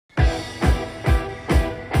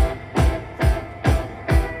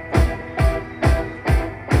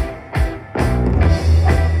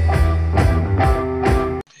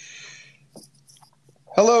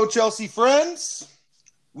Hello, Chelsea friends.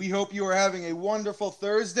 We hope you are having a wonderful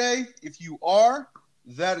Thursday. If you are,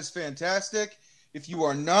 that is fantastic. If you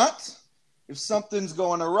are not, if something's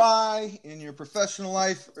going awry in your professional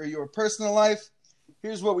life or your personal life,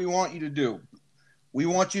 here's what we want you to do. We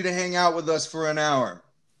want you to hang out with us for an hour.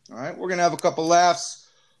 All right? We're going to have a couple laughs.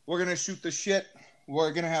 We're going to shoot the shit.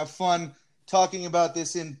 We're going to have fun talking about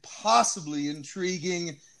this impossibly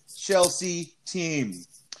intriguing Chelsea team.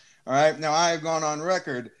 All right? Now, I have gone on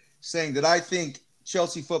record saying that I think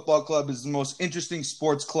Chelsea Football Club is the most interesting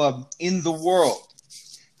sports club in the world.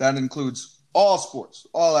 That includes all sports,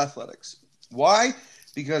 all athletics. Why?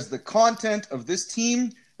 Because the content of this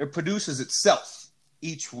team, it produces itself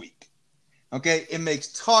each week. Okay? It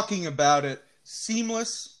makes talking about it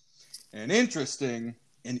seamless and interesting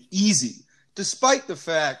and easy, despite the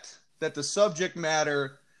fact that the subject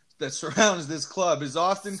matter that surrounds this club is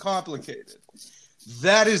often complicated.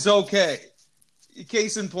 That is okay.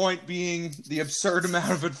 Case in point being the absurd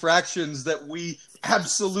amount of infractions that we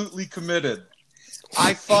absolutely committed.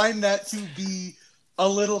 I find that to be a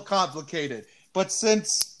little complicated. But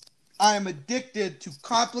since I am addicted to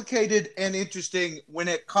complicated and interesting when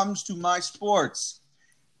it comes to my sports,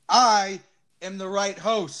 I am the right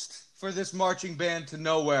host for this marching band to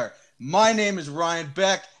nowhere. My name is Ryan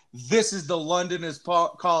Beck. This is the London is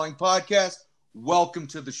Calling podcast. Welcome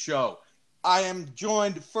to the show. I am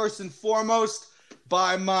joined first and foremost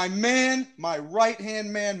by my man, my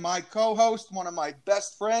right-hand man, my co-host, one of my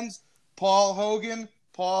best friends, Paul Hogan.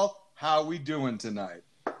 Paul, how we doing tonight?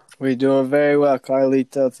 We're doing very well,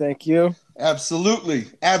 Carlito. Thank you. Absolutely.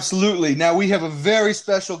 Absolutely. Now, we have a very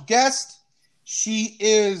special guest. She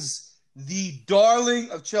is the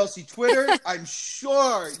darling of Chelsea Twitter. I'm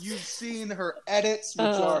sure you've seen her edits, which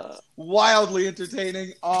are wildly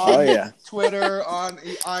entertaining on Twitter, on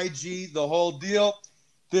IG, the whole deal.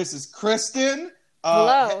 This is Kristen.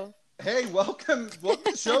 Hello. Hey, welcome to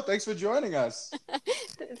the show. Thanks for joining us.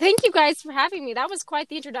 Thank you guys for having me. That was quite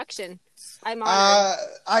the introduction. I'm honored.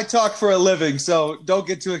 I talk for a living, so don't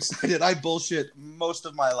get too excited. I bullshit most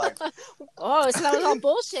of my life. Oh, so that was all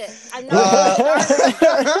bullshit. I'm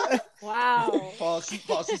not. Wow. Paul,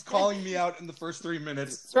 she's calling me out in the first 3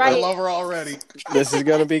 minutes. That's right. I love her already. This is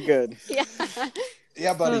going to be good. Yeah.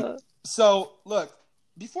 Yeah, buddy. So, look,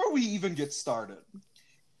 before we even get started,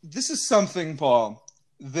 this is something, Paul,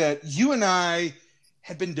 that you and I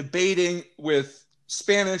had been debating with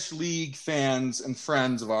Spanish league fans and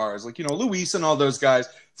friends of ours, like, Luis and all those guys,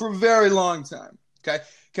 for a very long time. Okay.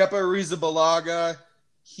 Kepa Arrizabalaga,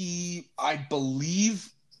 he, I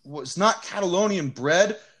believe, was not Catalonian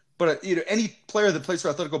bred, but any player that plays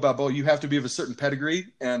for Atletico Bilbao, you have to be of a certain pedigree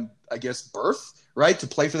and, I guess, birth, right, to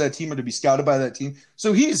play for that team or to be scouted by that team.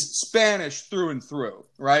 So he's Spanish through and through,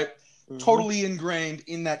 right? Mm-hmm. Totally ingrained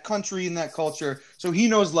in that country, in that culture. So he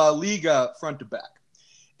knows La Liga front to back.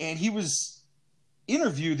 And he was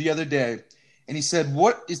interviewed the other day, and he said,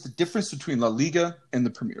 what is the difference between La Liga and the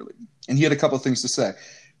Premier League? And he had a couple of things to say.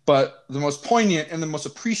 But the most poignant and the most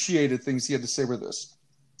appreciated things he had to say were this.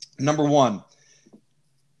 Number one,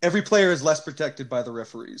 every player is less protected by the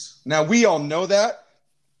referees. Now, we all know that.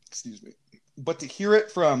 Excuse me. But to hear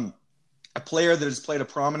it from a player that has played a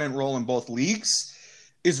prominent role in both leagues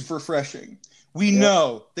is refreshing. We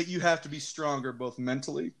know that you have to be stronger both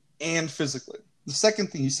mentally and physically. The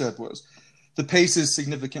second thing he said was the pace is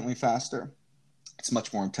significantly faster. It's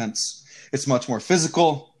much more intense. It's much more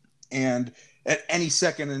physical. And at any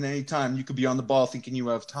second and any time, you could be on the ball thinking you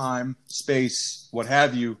have time, space, what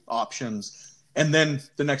have you, options. And then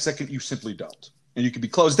the next second, you simply don't. And you could be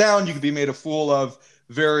closed down. You could be made a fool of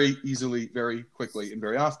very easily, very quickly, and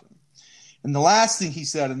very often. And the last thing he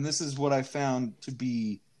said, and this is what I found to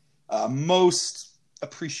be most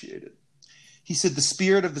appreciated, he said the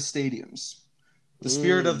spirit of the stadiums, the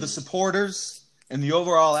spirit of the supporters, and the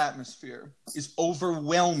overall atmosphere is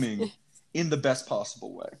overwhelming in the best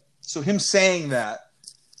possible way. So him saying that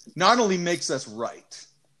not only makes us right,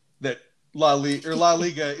 that La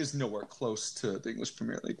Liga is nowhere close to the English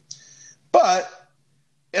Premier League, but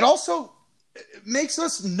it also makes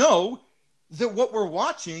us know that what we're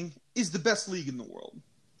watching is the best league in the world.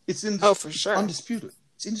 It's for sure. Undisputed.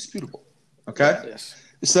 It's indisputable. Okay? Yes.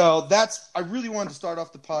 So I really wanted to start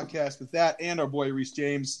off the podcast with that and our boy Reece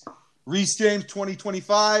James. Reece James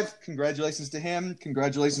 2025. Congratulations to him.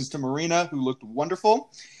 Congratulations to Marina, who looked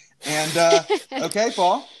wonderful. And, okay,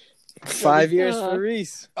 Paul. 5 years for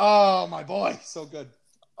Reece. Oh, my boy. So good.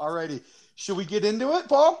 Alrighty. Should we get into it,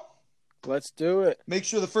 Paul? Let's do it. Make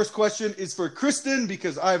sure the first question is for Kristen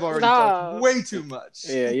because I've already talked way too much.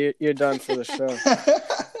 Yeah, you're done for the show.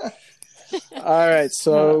 All right,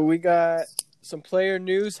 so we got some player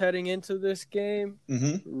news heading into this game.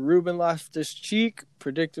 Mm-hmm. Ruben Loftus-Cheek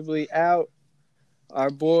predictably out. Our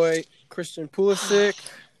boy Christian Pulisic,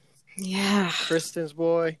 Yeah. Kristen's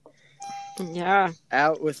boy,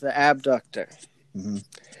 out with the abductor. Mm-hmm.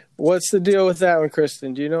 What's the deal with that one,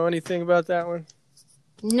 Kristen? Do you know anything about that one?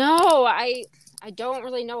 No, I don't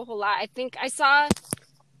really know a whole lot. I think I saw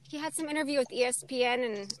he had some interview with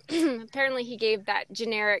ESPN, and apparently he gave that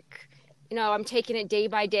generic, I'm taking it day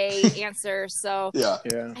by day answer. So Yeah.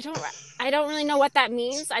 I don't really know what that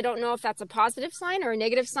means. I don't know if that's a positive sign or a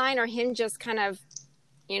negative sign, or him just kind of,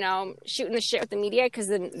 shooting the shit with the media because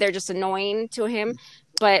they're just annoying to him.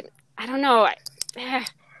 But I don't know. I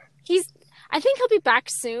think he'll be back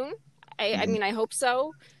soon. I mean, I hope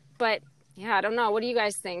so. But yeah, I don't know. What do you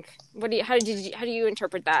guys think? How do you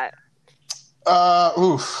interpret that?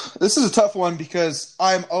 This is a tough one because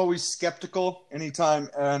I'm always skeptical anytime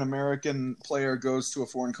an American player goes to a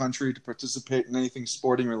foreign country to participate in anything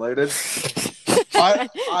sporting related.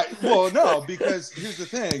 No, because here's the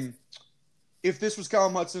thing. If this was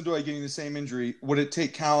Callum Hudson-Odoi getting the same injury, would it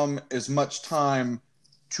take Callum as much time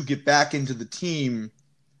to get back into the team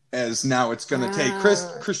as now it's going to take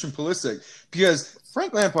Christian Pulisic? Because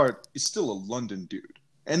Frank Lampard is still a London dude.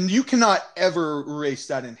 And you cannot ever erase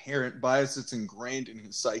that inherent bias that's ingrained in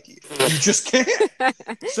his psyche. You just can't.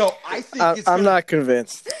 So I think I'm not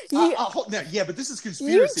convinced. Yeah, but this is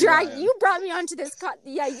conspiracy. You brought me onto this.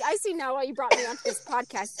 I see now why you brought me onto this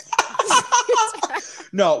podcast.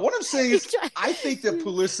 No, what I'm saying is I think that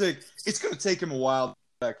Pulisic, it's going to take him a while to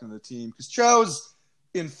get back into the team because Cho's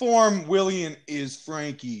in form. Willian is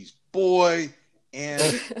Frankie's boy.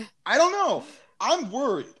 And I don't know. I'm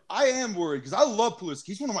worried. I am worried because I love Pulisic.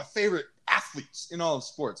 He's one of my favorite athletes in all of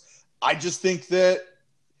sports. I just think that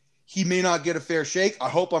he may not get a fair shake. I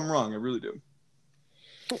hope I'm wrong. I really do.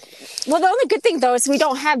 Well, the only good thing, though, is we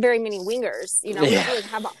don't have very many wingers. We don't really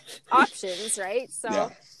have options, right?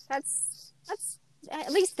 So that's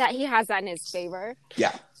at least that he has that in his favor.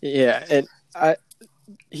 Yeah. Yeah, and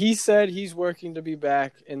he said he's working to be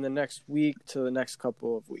back in the next week to the next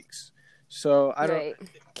couple of weeks. So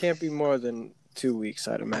can't be more than 2 weeks,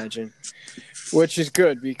 I'd imagine, which is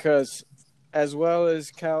good because as well as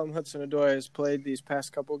Callum Hudson-Odoi has played these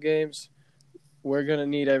past couple games, we're going to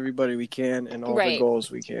need everybody we can and all the goals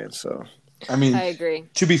we can. So, I mean, I agree.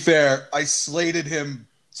 To be fair, I slated him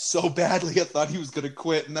so badly I thought he was going to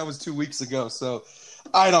quit, and that was 2 weeks ago. So,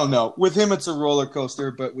 I don't know. With him, it's a roller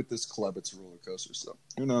coaster, but with this club, it's a roller coaster. So,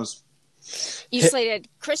 who knows? You slated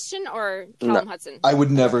Christian or Callum Hudson? I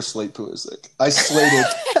would never slate Pulisic. I slated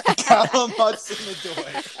Callum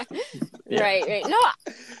Hudson-Odoi. Yeah. Right. No,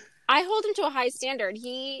 I hold him to a high standard.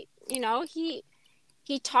 He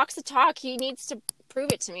talks the talk. He needs to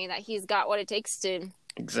prove it to me that he's got what it takes to,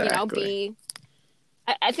 be.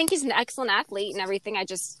 I think he's an excellent athlete and everything. I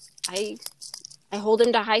hold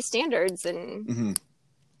him to high standards, and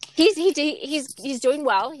he's doing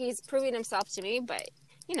well. He's proving himself to me, but.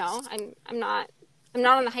 I'm not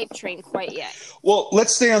on the hype train quite yet. Well,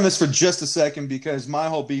 let's stay on this for just a second because my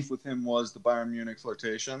whole beef with him was the Bayern Munich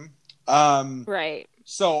flirtation. Right.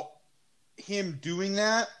 So him doing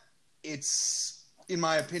that, it's, in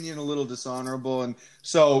my opinion, a little dishonorable. And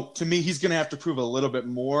so to me, he's going to have to prove a little bit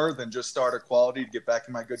more than just starter quality to get back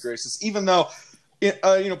in my good graces. Even though,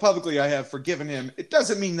 publicly I have forgiven him, it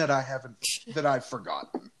doesn't mean that I've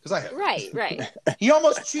forgotten because I have. Right. He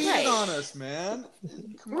almost cheated on us, man.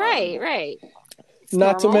 Come on. Right.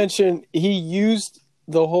 Not to mention, he used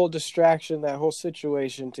the whole distraction, that whole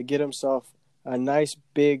situation, to get himself a nice,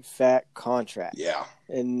 big, fat contract. Yeah.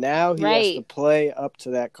 And now he has to play up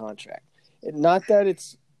to that contract. Not that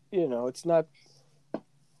it's not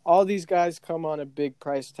 – all these guys come on a big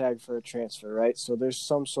price tag for a transfer, right? So there's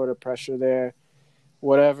some sort of pressure there,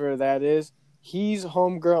 whatever that is. He's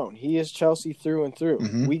homegrown. He is Chelsea through and through.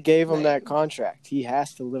 Mm-hmm. We gave him that contract. He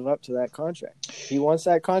has to live up to that contract. He wants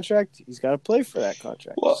that contract. He's got to play for that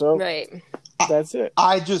contract. Well, that's it.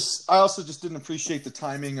 I also just didn't appreciate the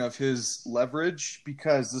timing of his leverage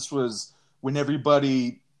because this was when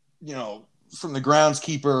everybody, from the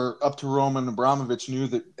groundskeeper up to Roman Abramovich knew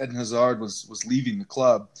that Eden Hazard was leaving the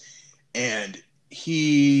club, and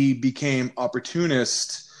he became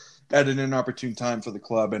opportunist at an inopportune time for the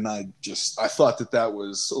club, and I thought that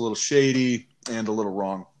was a little shady and a little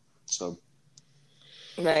wrong. So,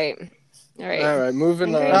 right, all right,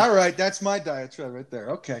 moving on. All right, that's my diatribe right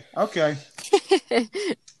there. Okay.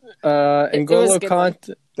 N'Golo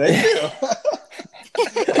Kanté. Thank you.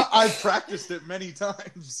 I've practiced it many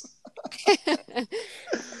times.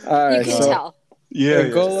 All right, you can tell. Yeah,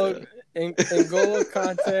 N'Golo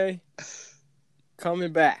Kanté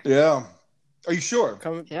coming back. Yeah. Are you sure?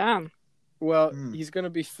 Yeah. Well, he's going to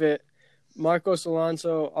be fit. Marcos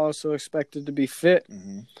Alonso also expected to be fit.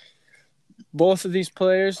 Mm-hmm. Both of these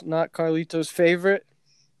players, not Carlito's favorite.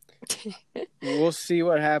 We'll see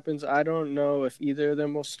what happens. I don't know if either of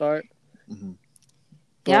them will start. Mm-hmm.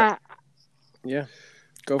 Yeah.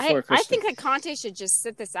 Go for it, Kristen. I think that Conte should just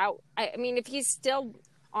sit this out. I mean, if he's still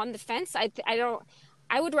on the fence, I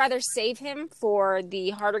would rather save him for the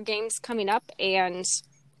harder games coming up and,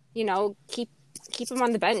 keep him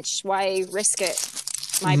on the bench. Why risk it?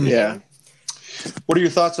 My opinion. Yeah. What are your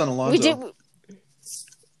thoughts on Alonso?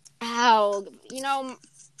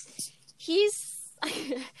 He's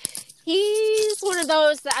one of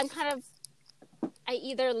those that I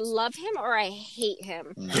either love him or I hate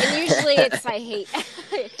him. And usually it's I hate.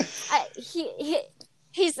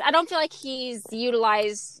 I don't feel like he's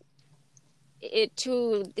utilized it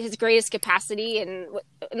to his greatest capacity, and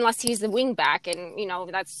unless he's the wing back, and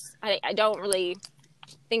I don't really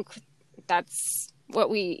think that's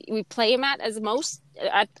what we play him at the most,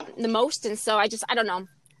 and so I don't know.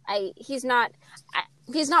 He's not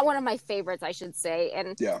one of my favorites, I should say,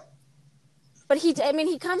 and but he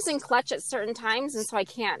comes in clutch at certain times, and so I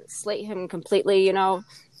can't slate him completely,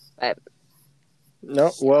 but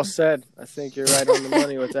no, well said. I think you're right on the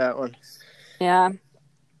money with that one. Yeah.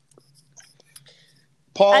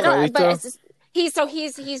 Paul, I don't, but it's just,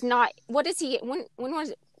 he's not. What is he?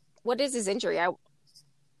 What is his injury? I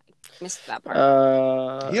missed that part.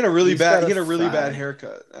 He had a really bad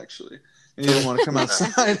haircut, actually, and he didn't want to come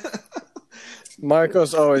outside.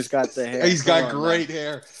 Marcos always got the hair. He's got great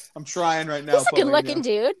hair. I'm trying right now. He's a good-looking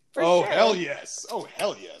dude. Oh, sure. Hell yes! Oh,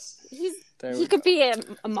 hell yes! He could be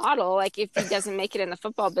a model, like if he doesn't make it in the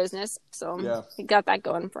football business. So he got that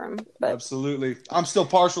going for him. But. Absolutely, I'm still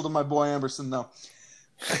partial to my boy Emerson, though.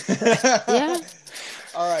 Yeah.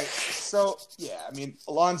 All right. So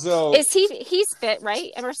Alonso he's fit,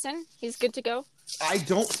 right? Emerson, he's good to go. I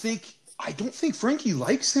don't think Frankie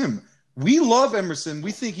likes him. We love Emerson.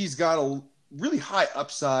 We think he's got a really high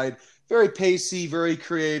upside, very pacey, very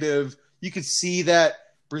creative. You could see that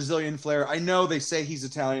Brazilian flair. I know they say he's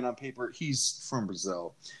Italian on paper. He's from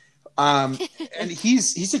Brazil. And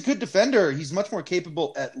he's a good defender. He's much more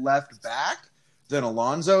capable at left back than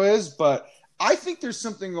Alonso is, but I think there's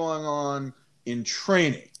something going on in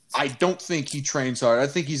training. I don't think he trains hard. I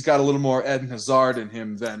think he's got a little more Eden Hazard in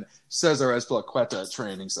him than Cesar Azpilicueta at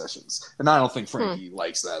training sessions. And I don't think Frankie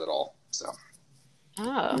likes that at all. So,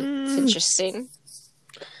 it's interesting.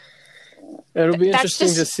 It'll be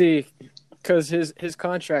interesting to see because his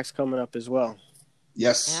contract's coming up as well.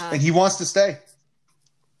 Yes, and he wants to stay.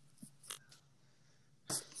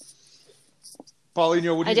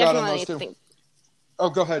 Paulinho, what do you got on those two?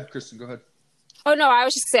 Oh, go ahead, Kristen. Go ahead. Oh, no, I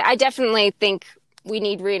was just saying, I definitely think we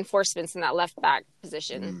need reinforcements in that left back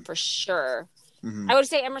position for sure. Mm-hmm. I would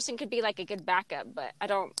say Emerson could be like a good backup, but I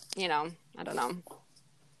don't know.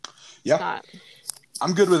 Yeah.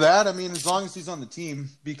 I'm good with that. I mean, as long as he's on the team,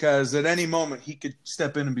 because at any moment he could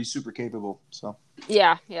step in and be super capable. So.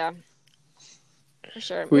 Yeah. For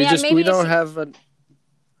sure. We don't have a.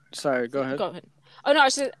 Sorry, go ahead. Go ahead. Oh no,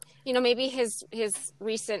 maybe his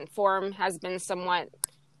recent form has been somewhat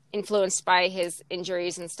influenced by his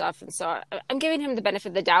injuries and stuff, and so I'm giving him the benefit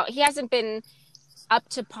of the doubt. He hasn't been up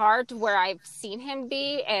to par to where I've seen him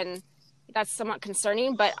be, and that's somewhat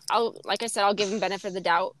concerning. But I'll give him benefit of the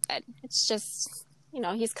doubt. It's just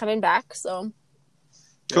he's coming back, so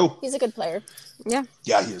cool. He's a good player. Yeah,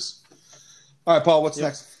 he is. All right, Paul, what's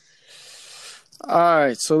next? All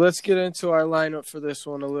right, so let's get into our lineup for this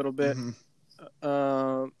one a little bit.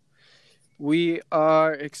 Mm-hmm. We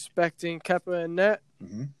are expecting Kepa and net.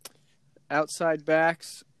 Mm-hmm. Outside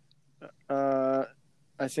backs, I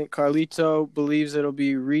think Carlito believes it'll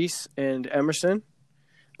be Reece and Emerson.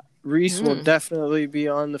 Reece will definitely be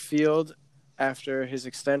on the field after his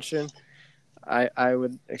extension. I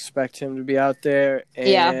would expect him to be out there.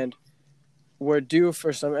 And we're due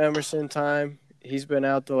for some Emerson time. He's been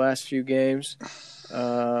out the last few games.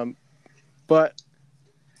 But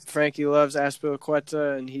Frankie loves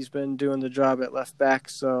Azpilicueta, and he's been doing the job at left back,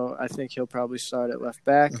 so I think he'll probably start at left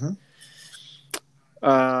back. Mm-hmm.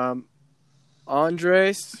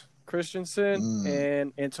 Andres Christensen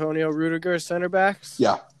and Antonio Rudiger, center backs.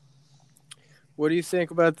 Yeah. What do you think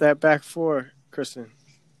about that back four, Kristen?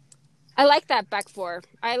 I like that back four.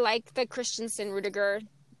 I like the Christensen-Rudiger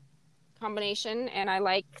combination, and I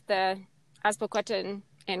like the Azpilicueta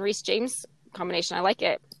and Reece James combination. I like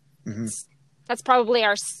it. Mm-hmm. That's probably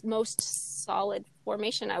our most solid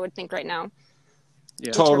formation, I would think, right now.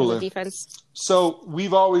 Yeah, totally. Defense. So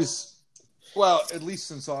we've always, well, at least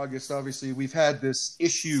since August, obviously, we've had this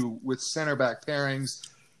issue with center back pairings.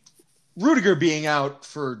 Rudiger being out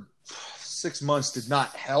for 6 months did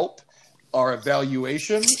not help our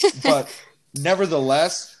evaluation, but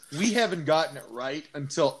nevertheless, we haven't gotten it right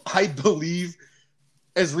until, I believe,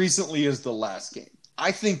 as recently as the last game.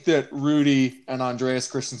 I think that Rudy and Andreas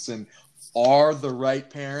Christensen are the right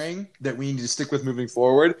pairing that we need to stick with moving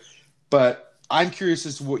forward. But I'm curious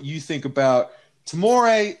as to what you think about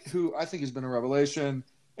Tomori, who I think has been a revelation,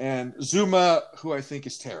 and Zuma, who I think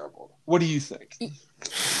is terrible. What do you think?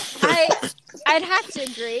 I'd have to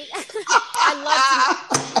agree. I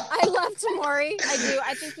love Tomori. I do.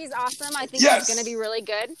 I think he's awesome. I think he's going to be really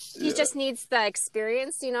good. He just needs the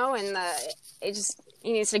experience, you know, and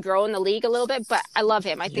he needs to grow in the league a little bit. But I love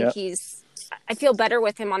him. I think I feel better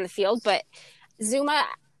with him on the field. But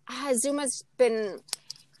Zuma's been.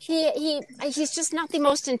 He's just not the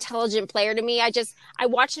most intelligent player to me. I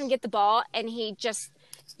watch him get the ball, and you just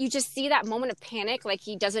see that moment of panic, like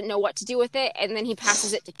he doesn't know what to do with it, and then he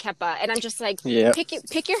passes it to Kepa, and I'm just like,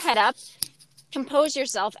 pick your head up, compose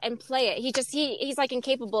yourself, and play it. He's like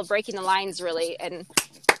incapable of breaking the lines, really, and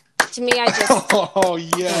to me, oh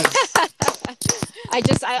yes,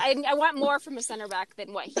 I want more from a center back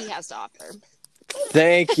than what he has to offer.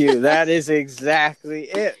 Thank you. That is exactly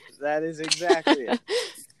it.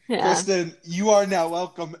 Yeah. Kristen, you are now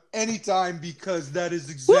welcome anytime, because that is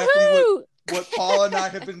exactly what Paul and I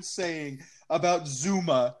have been saying about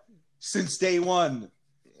Zuma since day one.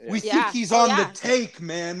 We think he's on the take,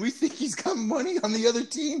 man. We think he's got money on the other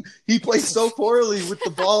team. He plays so poorly with the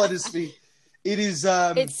ball at his feet. It is.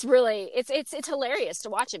 It's really it's hilarious to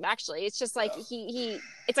watch him. Actually, it's just like he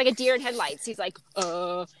it's like a deer in headlights. He's like,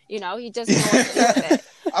 you know, he doesn't know what to do with it.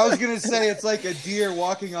 I was gonna say it's like a deer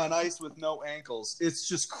walking on ice with no ankles. It's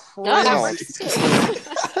just crazy. No, that works too.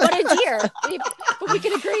 But a deer. But we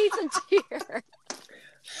can agree it's a deer.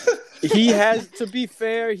 He has, to be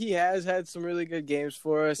fair, he has had some really good games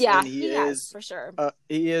for us. Yeah, and he has, for sure.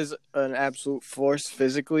 He is an absolute force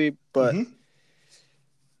physically, but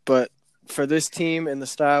for this team and the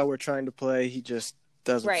style we're trying to play, he just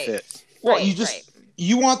doesn't fit. Well,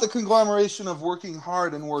 you want the conglomeration of working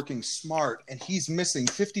hard and working smart, and he's missing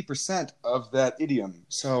 50% of that idiom.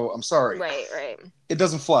 So I'm sorry. Right. It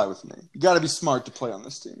doesn't fly with me. You got to be smart to play on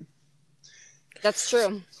this team. That's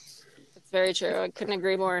true. It's very true. I couldn't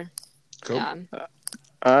agree more. Cool. Yeah.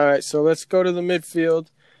 All right, so let's go to the midfield.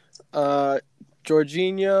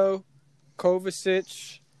 Jorginho,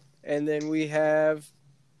 Kovacic, and then we have,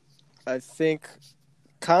 I think,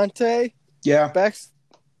 Conte. Yeah. Bex.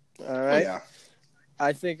 All right. Yeah.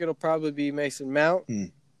 I think it'll probably be Mason Mount.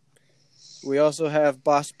 We also have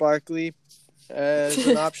Boss Barkley as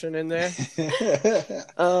an option in there.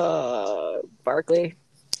 Barkley.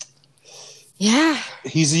 Yeah.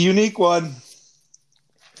 He's a unique one.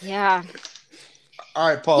 Yeah. All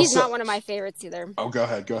right, Paul. He's not one of my favorites either. Oh, go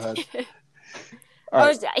ahead. All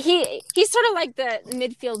right. He's sort of like the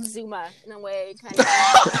midfield Zuma in a way, kind of.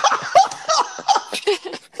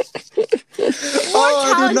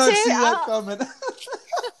 I did not see that coming.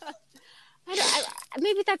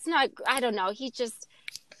 Maybe that's not. I don't know.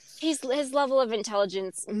 His level of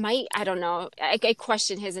intelligence might. I don't know. I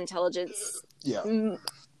question his intelligence. Yeah.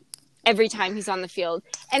 Every time he's on the field,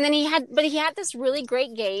 and then he had this really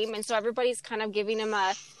great game, and so everybody's kind of giving him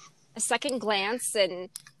a second glance,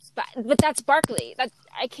 but that's Barkley. That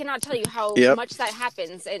I cannot tell you how much that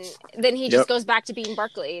happens, and then he just goes back to being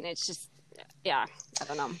Barkley, and it's just, I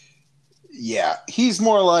don't know. Yeah, he's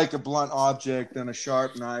more like a blunt object than a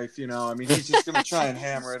sharp knife, you know. I mean, he's just going to try and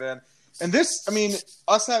hammer it in. And this, I mean,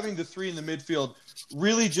 us having the three in the midfield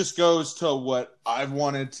really just goes to what I've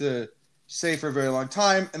wanted to say for a very long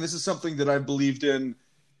time. And this is something that I believed in,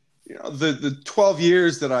 you know, the 12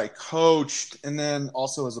 years that I coached and then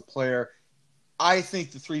also as a player. I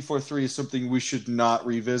think the 3-4-3 is something we should not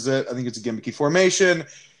revisit. I think it's a gimmicky formation.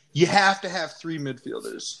 You have to have three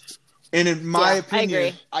midfielders. And in my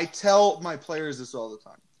opinion, I tell my players this all the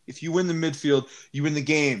time. If you win the midfield, you win the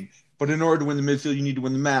game. But in order to win the midfield, you need to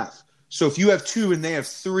win the math. So if you have two and they have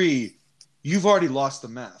three, you've already lost the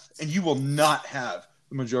math. And you will not have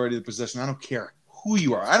the majority of the possession. I don't care who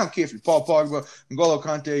you are. I don't care if you're Paul Pogba, N'Golo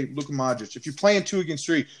Kante, Luka Modric. If you're playing 2 against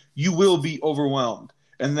 3, you will be overwhelmed.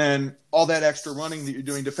 And then all that extra running that you're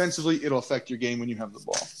doing defensively, it'll affect your game when you have the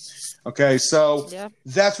ball. Okay, so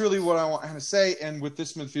that's really what I want to say. And with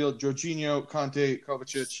this midfield, Jorginho, Conte,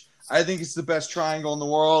 Kovacic, I think it's the best triangle in the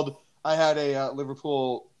world. I had a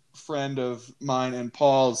Liverpool friend of mine and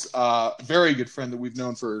Paul's, very good friend that we've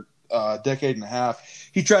known for a decade and a half.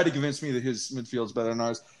 He tried to convince me that his midfield's better than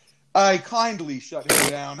ours. I kindly shut him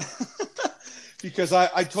down because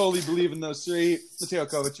I totally believe in those three. Mateo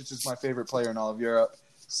Kovacic is my favorite player in all of Europe.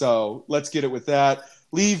 So let's get it with that.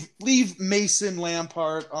 Leave Mason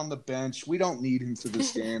Lampard on the bench. We don't need him for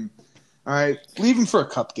this game. All right, leave him for a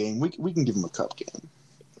cup game. We can give him a cup game.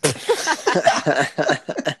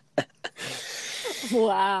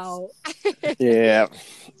 Wow. Yeah.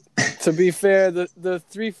 To be fair, the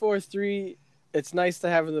 3-4-3, it's nice to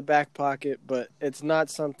have in the back pocket, but it's not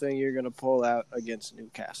something you're going to pull out against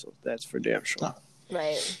Newcastle. That's for damn sure.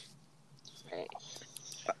 Right.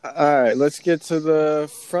 All right, let's get to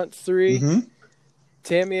the front three. Mm-hmm.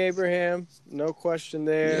 Tammy Abraham, no question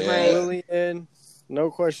there. Yeah. Willian, no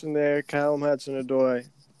question there. Callum Hudson-Odoi,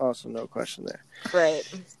 also no question there. Right.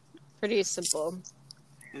 Pretty simple.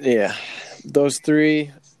 Yeah, those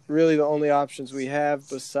three, really the only options we have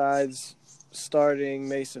besides starting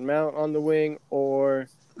Mason Mount on the wing or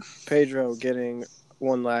Pedro getting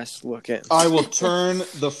one last look in. I will turn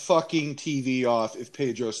the fucking TV off if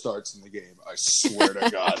Pedro starts in the game. I swear to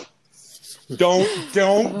God.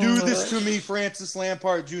 Don't do this to me, Francis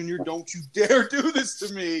Lampard Jr. Don't you dare do this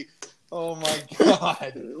to me. Oh my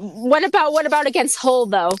God. What about against Hull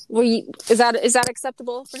though? Is that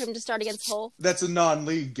acceptable for him to start against Hull? That's a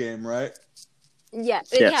non-league game, right? Yeah.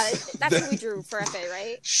 Yes. Yeah, that's what we drew for FA,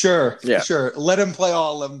 right? Sure. Yeah. Sure. Let him play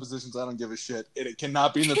all 11 positions. I don't give a shit. It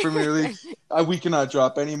cannot be in the Premier League. We cannot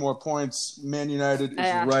drop any more points. Man United is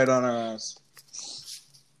right on our ass.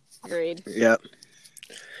 Agreed. Yep.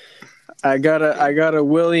 I got a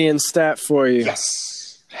Willian stat for you.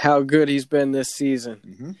 Yes. How good he's been this season.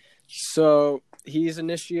 Mm-hmm. So he's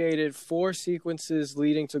initiated 4 sequences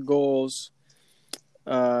leading to goals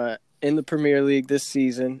in the Premier League this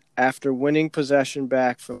season after winning possession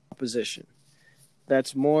back from opposition.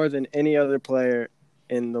 That's more than any other player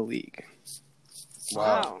in the league.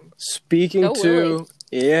 Wow. Speaking to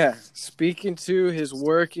Willie.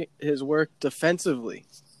 his work defensively.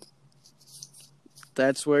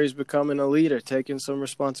 That's where he's becoming a leader, taking some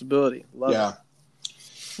responsibility. Love it.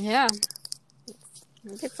 Yeah.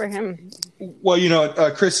 Good for him.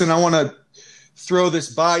 Well, Kristen, I want to throw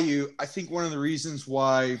this by you. I think one of the reasons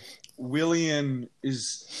why Willian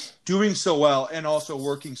is doing so well and also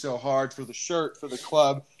working so hard for the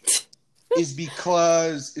club is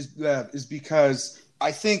because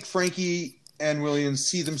I think Frankie and Willian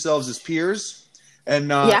see themselves as peers and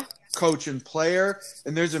not coach and player,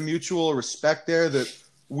 and there's a mutual respect there that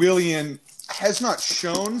Willian has not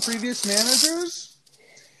shown previous managers.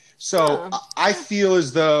 So I feel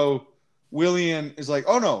as though Willian is like,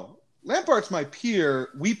 oh no, Lampard's my peer.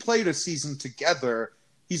 We played a season together.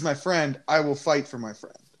 He's my friend. I will fight for my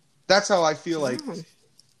friend. That's how I feel like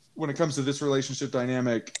when it comes to this relationship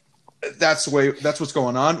dynamic. That's what's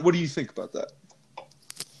going on. What do you think about that?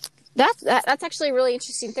 That's actually a really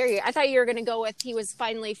interesting theory. I thought you were going to go with he was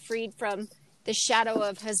finally freed from the shadow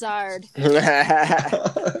of Hazard.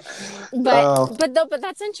 But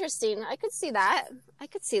that's interesting. I could see that.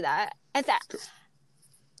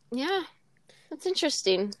 Yeah, that's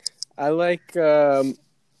interesting. I like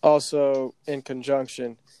also in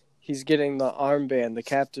conjunction, he's getting the armband, the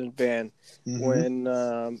captain's band, when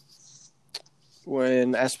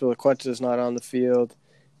Azpilicueta is not on the field.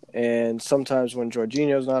 And sometimes when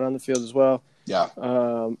Jorginho's not on the field as well. Yeah.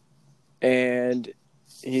 And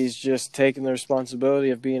he's just taking the responsibility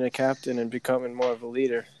of being a captain and becoming more of a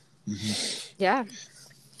leader. Mm-hmm. Yeah.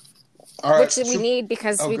 All right. Which we need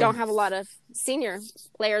because we don't have a lot of senior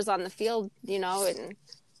players on the field, and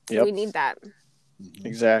we need that.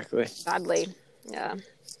 Exactly. Sadly. Yeah.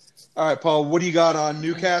 All right, Paul, what do you got on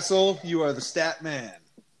Newcastle? You are the stat man.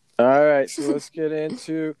 All right, so let's get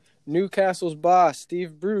into Newcastle's boss,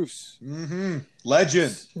 Steve Bruce. Mm-hmm.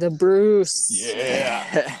 Legend. The Bruce.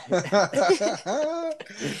 Yeah.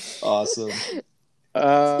 Awesome.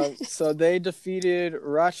 So they defeated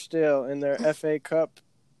Rochdale in their FA Cup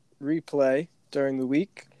replay during the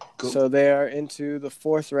week. Cool. So they are into the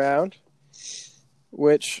 4th round,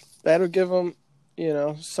 which that'll give them,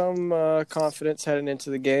 some confidence heading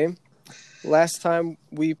into the game. Last time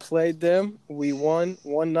we played them, we won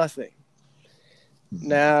 1-0.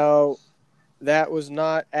 Now, that was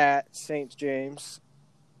not at St. James,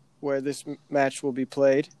 where this match will be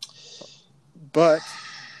played. But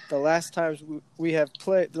the last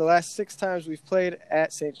 6 times we've played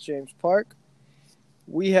at St. James Park,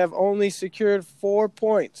 we have only secured 4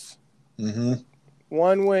 points. Mm-hmm.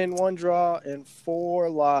 1 win, 1 draw, and 4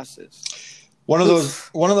 losses. One of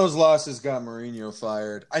those losses got Mourinho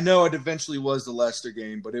fired. I know it eventually was the Leicester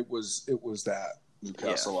game, but it was that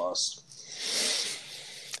Newcastle lost.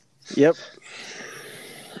 Yep.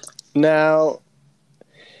 Now,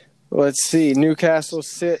 let's see. Newcastle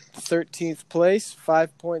sit 13th place,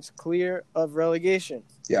 5 points clear of relegation.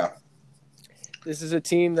 Yeah. This is a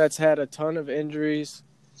team that's had a ton of injuries.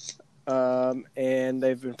 and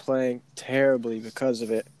they've been playing terribly because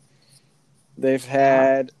of it. They've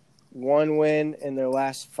had one win in their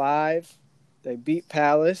last 5. They beat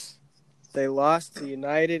Palace. They lost to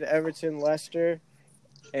United, Everton, Leicester,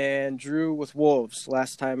 and drew with Wolves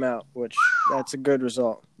last time out, which that's a good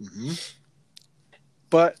result. Mm-hmm.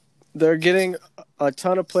 But they're getting a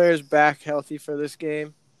ton of players back healthy for this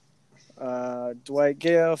game. Dwight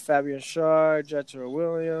Gale, Fabian Schär, Jetro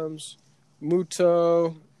Williams,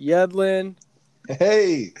 Muto, Yedlin. I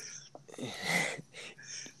Hey.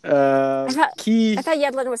 thought Key.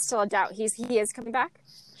 Yedlin was still a doubt. He is coming back.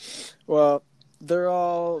 Well, they're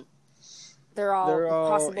all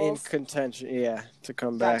possibles. in contention, to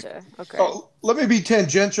come Gotcha. back. Okay. Oh, let me be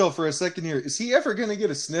tangential for a second here. Is he ever going to get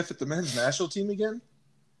a sniff at the men's national team again?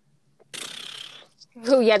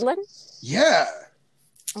 Who, Yedlin? Yeah.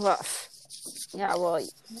 Well, yeah. Well,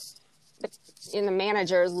 and the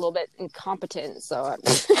manager is a little bit incompetent, so.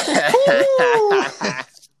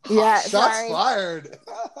 Yeah. Shots sorry. fired.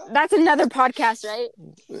 That's another podcast, right?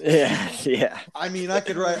 Yeah. I mean, I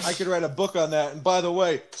could write a book on that. And by the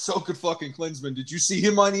way, so could fucking Klinsmann. Did you see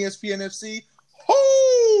him on ESPN FC?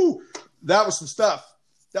 Oh, that was some stuff.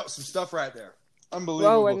 That was some stuff right there.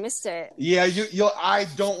 Unbelievable. Whoa, I missed it. Yeah, you'll. I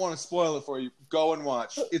don't want to spoil it for you. Go and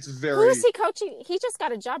watch. It's very. Who is he coaching? He just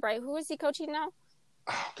got a job, right? Who is he coaching now?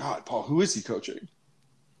 Oh God, Paul. Who is he coaching?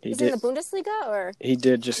 He's in the Bundesliga, or He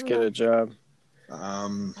did just get a job.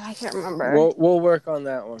 I can't remember. We'll work on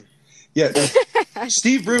that one. Yeah.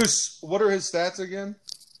 Steve Bruce. What are his stats again?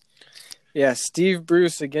 Yeah, Steve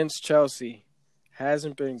Bruce against Chelsea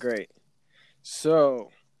hasn't been great. So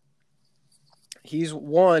he's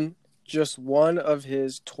won just one of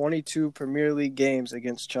his 22 Premier League games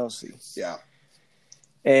against Chelsea. Yeah.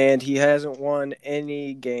 And he hasn't won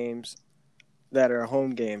any games that are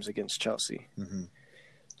home games against Chelsea. Mm-hmm.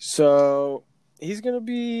 So he's going to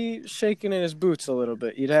be shaking in his boots a little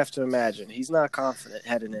bit. You'd have to imagine. He's not confident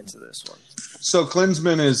heading into this one. So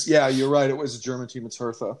Klinsmann is, yeah, you're right. It was a German team. It's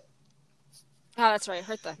Hertha. Oh, that's right.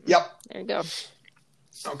 Hertha. Yep. There you go.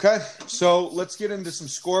 Okay. So let's get into some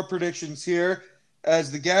score predictions here.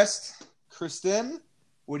 As the guest, Kristen,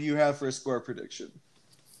 what do you have for a score prediction?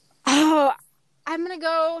 Oh, I'm going to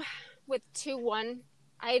go with 2-1.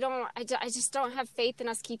 I just don't have faith in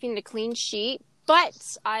us keeping the clean sheet. But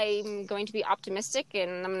I'm going to be optimistic,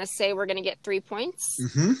 and I'm going to say we're going to get 3 points.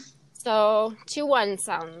 Mm-hmm. So 2-1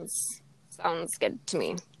 sounds good to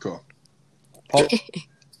me. Cool. Paul?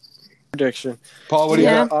 Prediction. Paul, what do you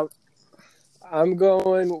have? I'm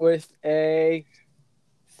going with a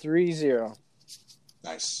 3-0.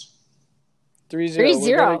 Nice. 3-0.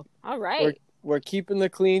 3-0. All right. We're keeping the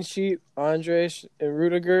clean sheet. Andres and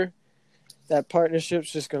Rudiger. That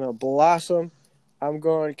partnership's just going to blossom. I'm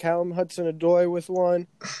going Callum Hudson-Odoi with 1,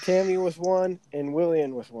 Tammy with 1, and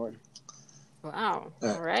Willian with 1. Wow.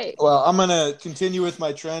 All right. Well, I'm going to continue with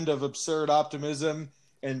my trend of absurd optimism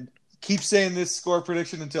and keep saying this score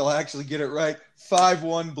prediction until I actually get it right.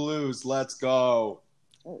 5-1 Blues. Let's go.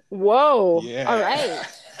 Whoa. Yeah. All right.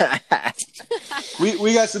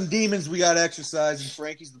 We got some demons we got to exercise, and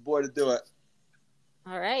Frankie's the boy to do it.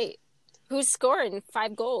 All right. Who's scoring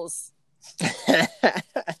 5 goals?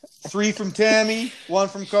 3 from Tammy, 1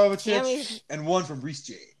 from Kovacic, Tammy. and 1 from Reece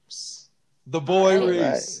James. The boy All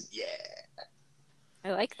right. Reece. Yeah.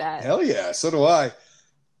 I like that. Hell yeah. So do I.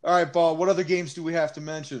 All right, Paul, what other games do we have to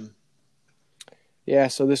mention? Yeah,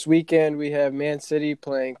 so this weekend we have Man City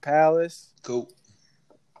playing Palace. Cool.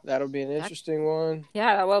 That'll be an interesting one.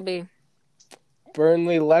 Yeah, that will be.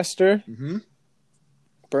 Burnley, Leicester. Mm-hmm.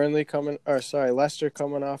 Leicester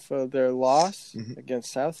coming off of their loss Mhm.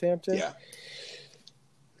 against Southampton. Yeah.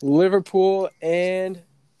 Liverpool and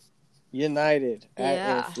United at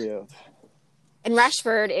Yeah. Anfield. And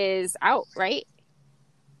Rashford is out, right?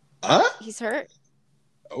 Huh? He's hurt.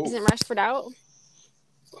 Oh, Isn't Rashford out?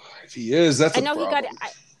 if he is, that's a I know problem.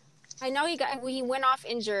 he went off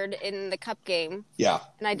injured in the cup game, Yeah.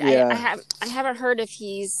 and I Yeah. haven't heard if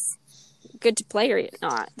he's good to play or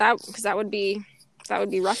not. Because that would be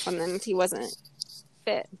rough on them if he wasn't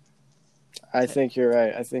fit. I think you're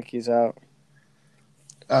right. I think he's out.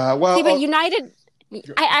 Okay, but United,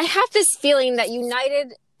 I have this feeling that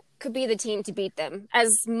United could be the team to beat them.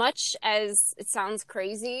 As much as it sounds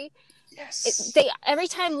crazy, yes. Every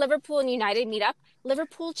time Liverpool and United meet up,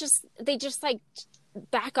 Liverpool just like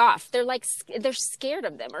back off. They're like they're scared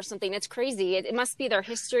of them or something. It's crazy. It must be their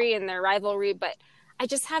history and their rivalry, but I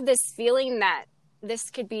just have this feeling that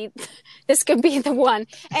this could be the one.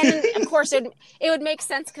 And of course it would make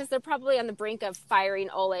sense because they're probably on the brink of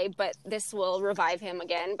firing Ole, but this will revive him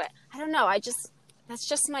again. But I don't know. That's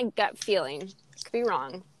just my gut feeling. Could be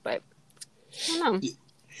wrong, but I don't know.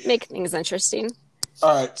 Make things interesting.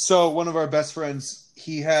 All right. So one of our best friends,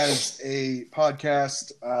 he has a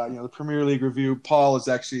podcast, the Premier League Review. Paul is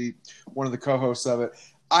actually one of the co-hosts of it.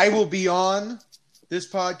 I will be on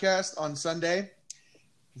this podcast on Sunday.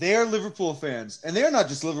 They are Liverpool fans, and they are not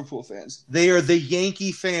just Liverpool fans. They are the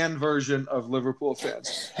Yankee fan version of Liverpool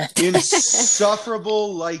fans.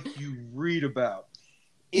 Insufferable like you read about.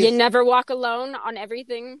 You never walk alone on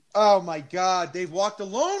everything. Oh, my God. They've walked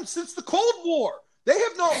alone since the Cold War. They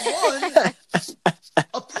have not won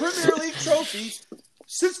a Premier League trophy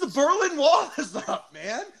since the Berlin Wall is up,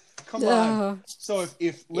 man. Come on. So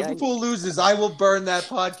if Liverpool loses, I will burn that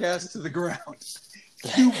podcast to the ground.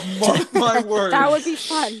 You mark my words. That would be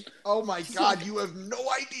fun. Oh my God, you have no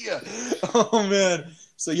idea. Oh man.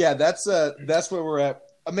 So yeah, that's where we're at.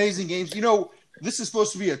 Amazing games. You know, this is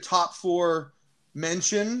supposed to be a top 4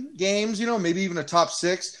 mention games, you know, maybe even a top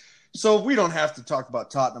 6. So we don't have to talk about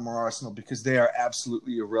Tottenham or Arsenal because they are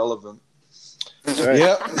absolutely irrelevant. Right.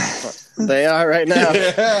 Yep. They are right now.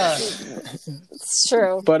 Yeah. It's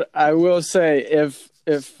true. But I will say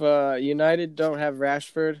if United don't have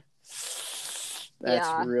Rashford, that's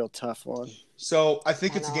a real tough one. So I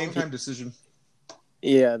think it's a game time decision.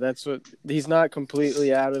 Yeah, that's what he's not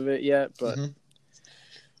completely out of it yet, but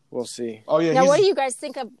we'll see. Oh yeah. Now, what do you guys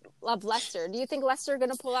think of Leicester? Do you think Leicester are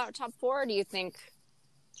going to pull out top 4, or do you think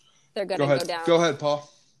they're going to go down? Go ahead, Paul.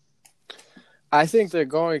 I think they're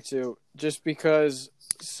going to, just because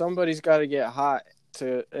somebody's got to get hot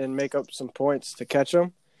and make up some points to catch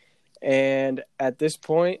them. And at this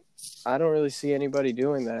point, I don't really see anybody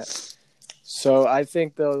doing that. So I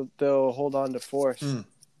think they'll hold on to 4th,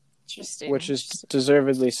 Interesting. which is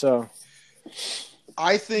deservedly so.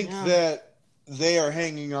 I think that they are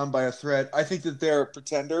hanging on by a thread. I think that they're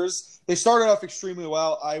pretenders. They started off extremely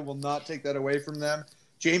well. I will not take that away from them.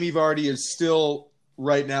 Jamie Vardy is still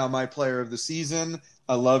right now my player of the season.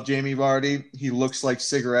 I love Jamie Vardy. He looks like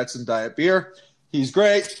cigarettes and diet beer. He's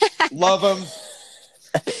great. Love him.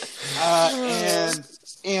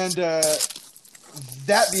 And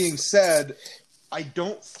that being said, I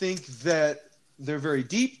don't think that they're very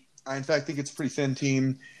deep. I, in fact, think it's a pretty thin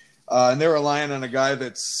team. And they're relying on a guy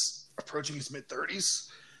that's approaching his mid-30s.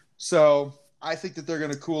 So I think that they're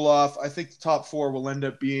going to cool off. I think the top 4 will end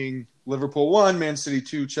up being Liverpool 1, Man City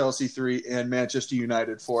 2, Chelsea 3, and Manchester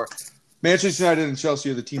United 4. Manchester United and Chelsea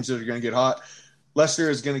are the teams that are going to get hot. Leicester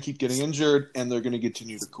is going to keep getting injured, and they're going to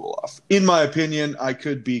continue to cool off. In my opinion, I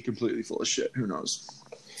could be completely full of shit. Who knows?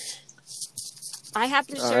 I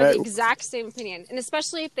happen to share the exact same opinion, and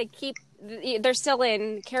especially if they're still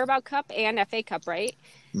in Carabao Cup and FA Cup, right?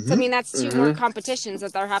 Mm-hmm. So I mean, that's 2 more competitions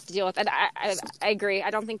that they'll have to deal with. And I agree. I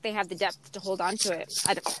don't think they have the depth to hold on to it.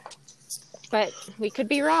 But we could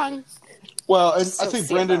be wrong. Well, and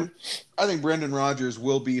I think Brendan Rodgers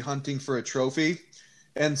will be hunting for a trophy,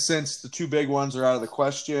 and since the 2 big ones are out of the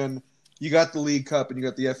question, you got the League Cup and you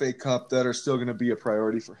got the FA Cup that are still going to be a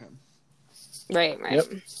priority for him. Right. Yep.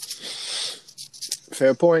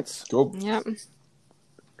 Fair points. Cool. Yep.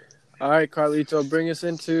 All right, Carlito, bring us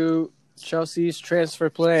into Chelsea's transfer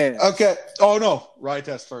plan. Okay. Oh, no. Rye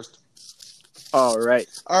test first. All right.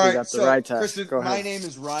 All right. We got the rye test. Kristen, Go ahead. my name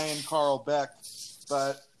is Ryan Carl Beck,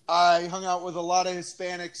 but I hung out with a lot of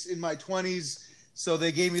Hispanics in my 20s, so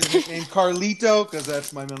they gave me the nickname Carlito because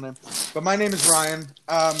that's my middle name. But my name is Ryan,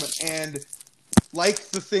 and like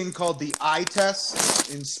the thing called the eye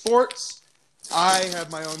test in sports, I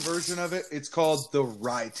have my own version of it. It's called the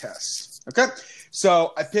Rye test. Okay?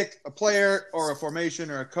 So I pick a player or a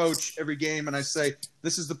formation or a coach every game, and I say,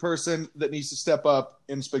 this is the person that needs to step up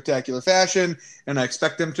in spectacular fashion, and I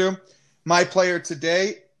expect them to. My player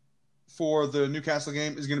today for the Newcastle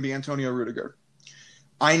game is going to be Antonio Rudiger.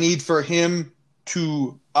 I need for him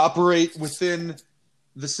to operate within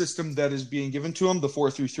the system that is being given to him, the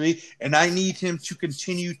 4-3-3, and I need him to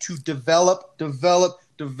continue to develop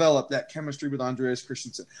that chemistry with Andreas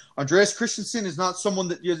Christensen. Andreas Christensen is not someone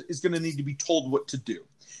that is going to need to be told what to do.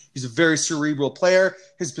 He's a very cerebral player.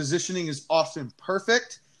 His positioning is often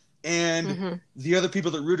perfect, and the other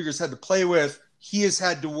people that Rudiger's had to play with, he has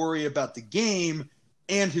had to worry about the game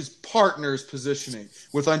and his partner's positioning.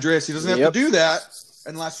 With Andreas, he doesn't have to do that,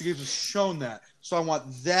 and the last 2 games have shown that. So I want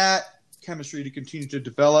that chemistry to continue to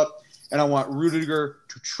develop, and I want Rudiger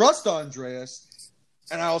to trust Andreas,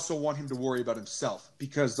 and I also want him to worry about himself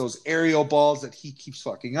because those aerial balls that he keeps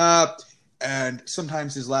fucking up and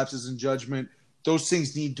sometimes his lapses in judgment, those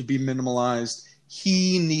things need to be minimalized.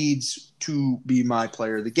 He needs to be my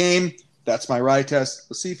player of the game. That's my Rye test.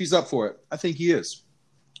 Let's see if he's up for it. I think he is.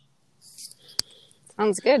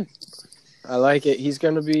 Sounds good. I like it. He's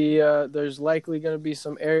going to be there's likely going to be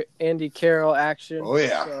some Andy Carroll action. Oh,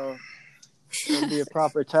 yeah. So It'll be a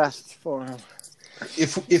proper test for him.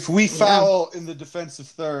 If we foul in the defensive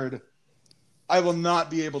third, I will not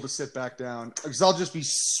be able to sit back down because I'll just be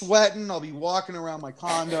sweating. I'll be walking around my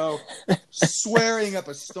condo, swearing up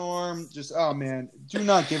a storm. Just, oh, man, do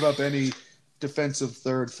not give up any defensive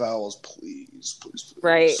third fouls, please.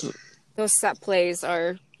 Right. Those set plays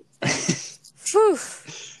are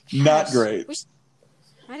not great.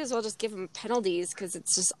 Might as well just give them penalties because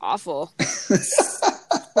it's just awful.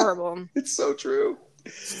 Horrible. It's so true.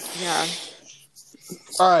 Yeah.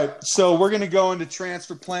 All right, so we're going to go into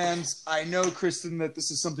transfer plans. I know, Kristen, that this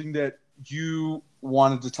is something that you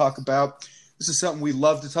wanted to talk about. This is something we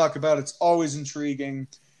love to talk about. It's always intriguing.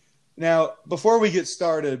 Now, before we get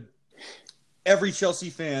started, every Chelsea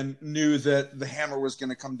fan knew that the hammer was going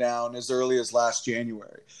to come down as early as last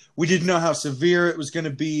January. We didn't know how severe it was going to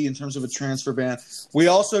be in terms of a transfer ban. We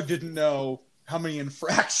also didn't know how many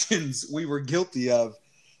infractions we were guilty of.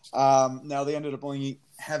 Now, they ended up only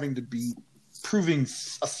having to be proving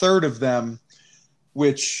a third of them,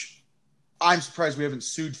 which I'm surprised we haven't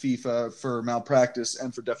sued FIFA for malpractice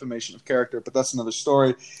and for defamation of character, but that's another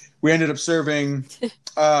story. We ended up serving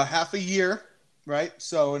half a year, right?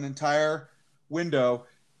 So an entire window.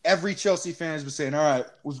 Every Chelsea fan has been saying, all right,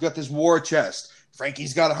 we've got this war chest.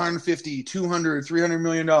 Frankie's got 150, 200, $300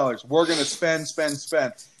 million. We're going to spend.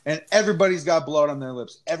 And everybody's got blood on their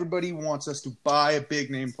lips. Everybody wants us to buy a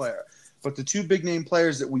big-name player. But the two big-name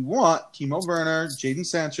players that we want, Timo Werner, Jadon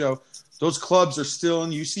Sancho, those clubs are still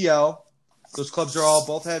in UCL. Those clubs are all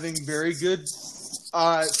both having very good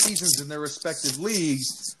seasons in their respective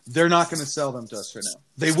leagues. They're not going to sell them to us right now.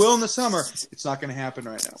 They will in the summer. It's not going to happen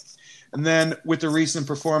right now. And then with the recent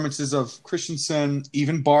performances of Christensen,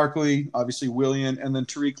 even Barkley, obviously Willian, and then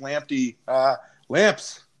Tariq Lamptey,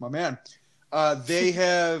 Lamps, my man, they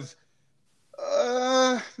have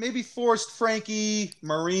maybe forced Frankie,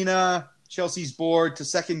 Marina, Chelsea's board to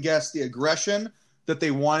second-guess the aggression that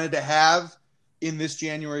they wanted to have in this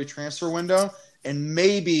January transfer window. And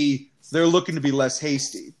maybe they're looking to be less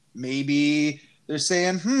hasty. Maybe they're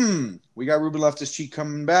saying, we got Ruben Loftus-Cheek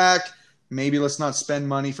coming back. Maybe let's not spend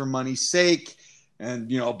money for money's sake and,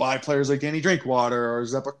 buy players like Danny Drinkwater or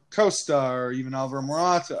Zepa Costa or even Alvaro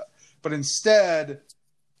Morata. But instead,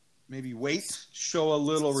 maybe wait, show a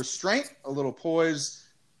little restraint, a little poise,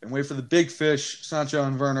 and wait for the big fish, Sancho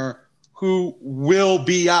and Werner, who will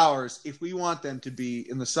be ours if we want them to be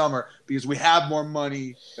in the summer because we have more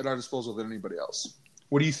money at our disposal than anybody else.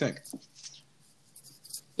 What do you think?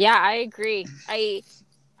 Yeah, I agree. I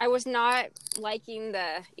was not liking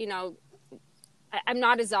I'm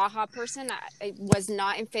not a Zaha person. I was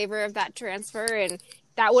not in favor of that transfer, and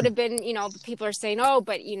that would have been, people are saying,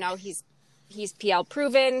 but he's PL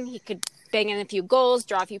proven. He could bang in a few goals,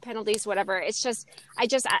 draw a few penalties, whatever. It's just,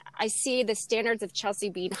 I see the standards of Chelsea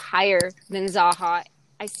being higher than Zaha.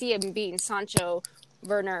 I see him being Sancho,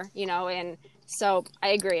 Werner, and so I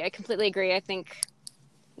agree. I completely agree. I think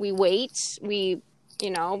we wait. We,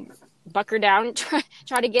 bucker down,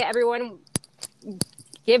 try to get everyone,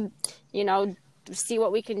 see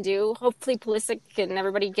what we can do. Hopefully Pulisic and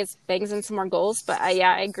everybody bangs in some more goals. But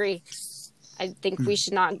I agree. I think we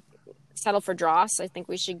should not settle for dross. I think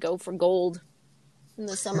we should go for gold in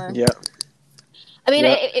the summer. Yeah. I mean,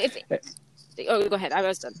 go ahead. I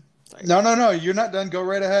was done. Sorry. No. You're not done. Go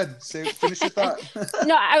right ahead. Finish your thought.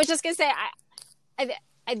 No, I was just going to say,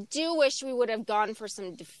 I do wish we would have gone for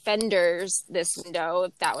some defenders this window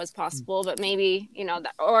if that was possible, but maybe,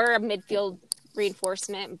 or a midfield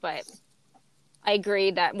reinforcement. But I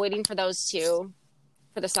agree that waiting for those two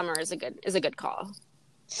for the summer is a good call.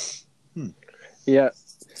 Yeah.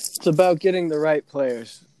 It's about getting the right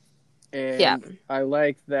players. And I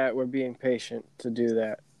like that we're being patient to do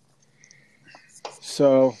that.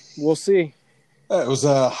 So we'll see. It was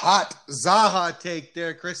a hot Zaha take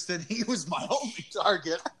there, Kristen. He was my only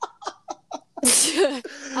target.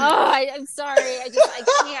 I'm sorry. I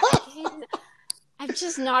can't. I'm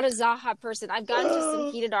just not a Zaha person. I've gotten into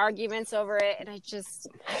some heated arguments over it, and I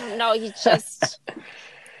don't know.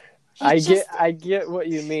 I get what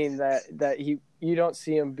you mean, that you don't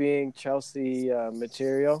see him being Chelsea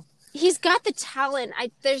material. He's got the talent.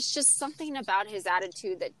 There's just something about his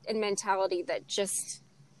attitude and mentality that just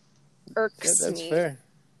irks me. That's fair.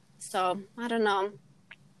 So I don't know.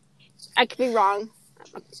 I could be wrong,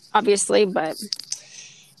 obviously, but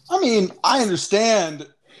I mean, I understand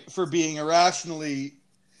for being irrationally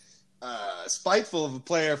spiteful of a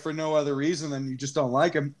player for no other reason than you just don't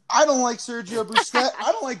like him. I don't like Sergio Busquets.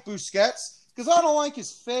 I don't like Busquets because I don't like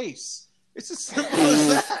his face. It's as simple as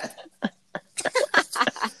that.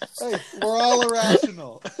 Hey, we're all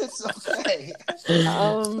irrational. It's okay.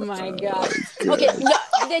 Oh my god. Okay, no,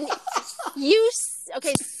 then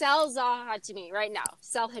sell Zaha to me right now.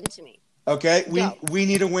 Sell him to me. Okay, we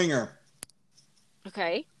need a winger.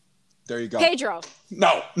 Okay. There you go. Pedro.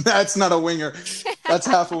 No, that's not a winger. That's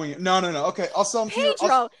half a winger. No. Okay, I'll sell him to you.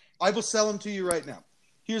 Pedro. I will sell him to you right now.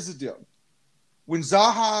 Here's the deal. When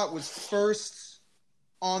Zaha was first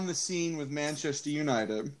on the scene with Manchester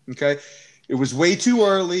United, okay, it was way too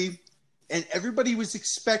early, and everybody was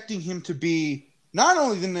expecting him to be not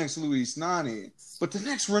only the next Luis Nani, but the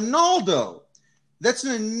next Ronaldo. That's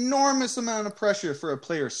an enormous amount of pressure for a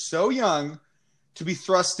player so young to be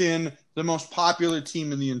thrust in the most popular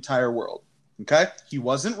team in the entire world. Okay? He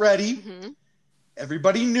wasn't ready. Mm-hmm.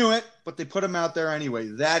 Everybody knew it, but they put him out there anyway.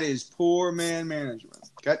 That is poor man management.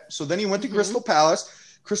 Okay? So then he went to Crystal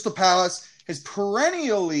Palace. Crystal Palace has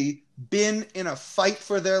perennially been in a fight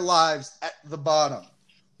for their lives at the bottom.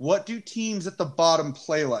 What do teams at the bottom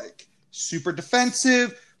play like? Super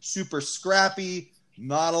defensive, super scrappy,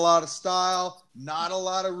 not a lot of style, not a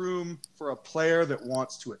lot of room for a player that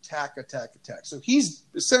wants to attack. So he's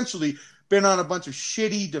essentially been on a bunch of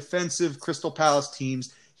shitty defensive Crystal Palace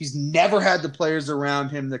teams. He's never had the players around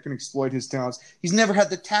him that can exploit his talents. He's never had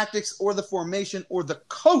the tactics or the formation or the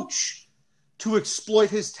coach to exploit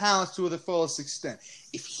his talents to the fullest extent.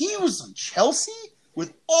 If he was on Chelsea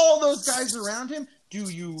with all those guys around him, do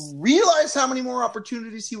you realize how many more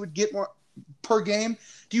opportunities he would get more per game?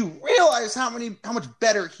 Do you realize how much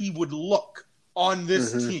better he would look on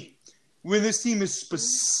this team when this team is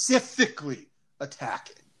specifically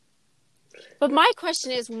attacking? But my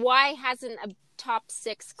question is, why hasn't a top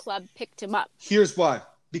 6 club picked him up? Here's why.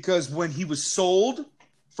 Because when he was sold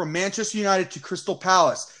from Manchester United to Crystal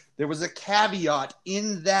Palace, there was a caveat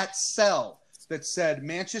in that sell that said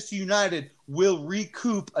Manchester United will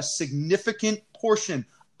recoup a significant portion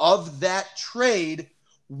of that trade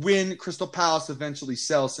when Crystal Palace eventually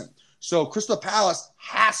sells him. So Crystal Palace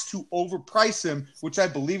has to overprice him, which I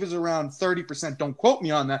believe is around 30%. Don't quote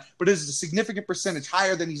me on that, but it is a significant percentage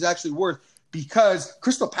higher than he's actually worth because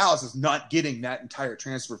Crystal Palace is not getting that entire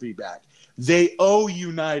transfer fee back. They owe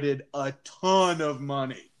United a ton of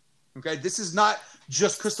money. Okay, this is not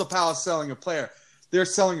just Crystal Palace selling a player. They're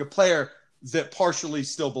selling a player that partially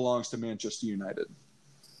still belongs to Manchester United.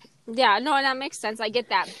 Yeah, no, that makes sense. I get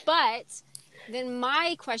that. But then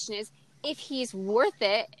my question is, if he's worth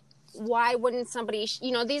it, why wouldn't somebody,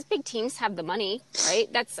 these big teams have the money, right?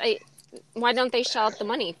 Why don't they shell out the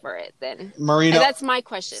money for it then? Marino, that's my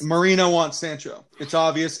question. Marino wants Sancho. It's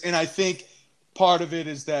obvious. And I think part of it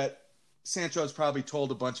is that Sancho has probably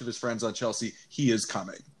told a bunch of his friends on Chelsea he is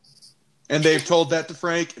coming. And they've told that to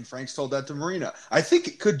Frank, and Frank's told that to Marino. I think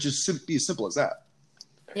it could just be as simple as that.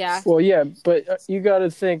 Yeah. Well, yeah, but you got to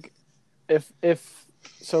think if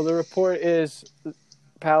so the report is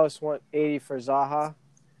Palace want 80 for Zaha.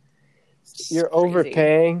 You're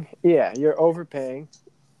overpaying. Yeah, you're overpaying.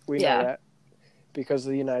 We know that because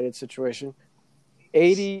of the United situation.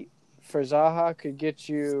 80 for Zaha could get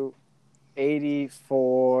you 80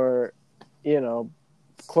 for,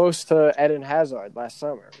 close to Eden Hazard last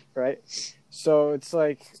summer, right? So it's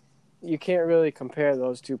like you can't really compare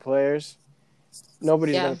those two players.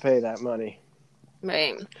 Nobody's going to pay that money.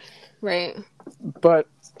 Right. But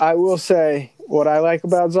I will say what I like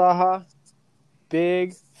about Zaha,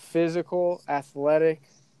 big, physical, athletic,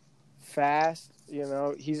 fast,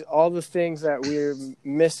 he's all the things that we're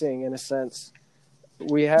missing in a sense.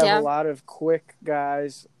 We have a lot of quick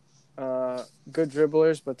guys, good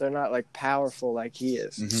dribblers, but they're not like powerful like he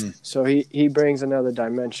is. Mm-hmm. So he brings another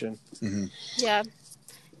dimension. Mm-hmm. Yeah.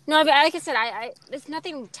 No, but like I said, I there's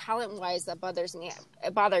nothing talent-wise that bothers me.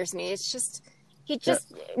 It bothers me. It's just he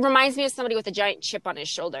reminds me of somebody with a giant chip on his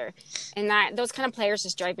shoulder, and those kind of players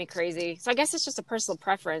just drive me crazy. So I guess it's just a personal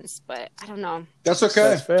preference, but I don't know. That's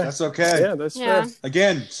okay. That's okay. Yeah, that's fair.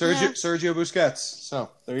 Again, Sergio Busquets. So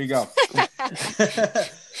there you go.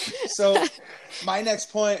 So my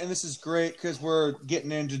next point, and this is great because we're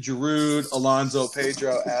getting into Giroud, Alonso,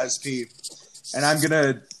 Pedro, Aspi, and I'm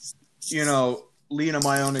gonna, lean on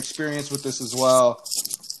my own experience with this as well.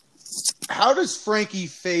 How does Frankie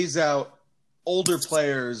phase out older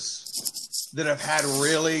players that have had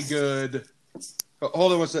really good?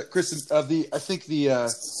 Hold on one sec, Kristen. I think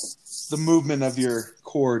the movement of your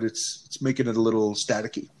cord it's making it a little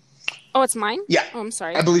staticky. Oh, it's mine? Yeah. Oh, I'm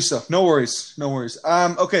sorry. I believe so. No worries.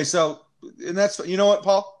 Okay, so and that's you know what,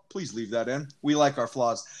 Paul? Please leave that in. We like our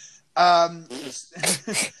flaws. So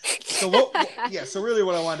really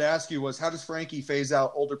what I wanted to ask you was, how does Frankie phase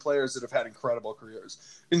out older players that have had incredible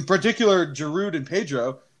careers? In particular, Giroud and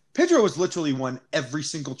Pedro, Pedro has literally won every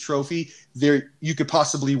single trophy there you could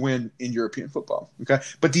possibly win in European football. Okay,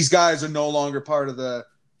 but these guys are no longer part of the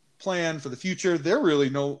plan for the future. They're really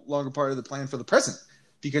no longer part of the plan for the present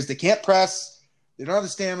because they can't press. They don't have the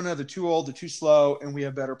stamina. They're too old. They're too slow, and we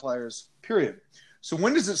have better players. Period. So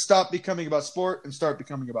when does it stop becoming about sport and start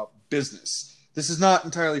becoming about business? This is not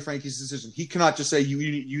entirely Frankie's decision. He cannot just say, you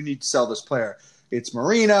need to sell this player. It's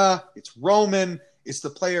Marina. It's Roman. It's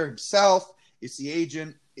the player himself. It's the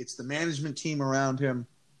agent. It's the management team around him.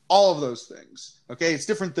 All of those things. Okay? It's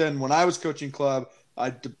different than when I was coaching club.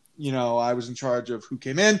 I was in charge of who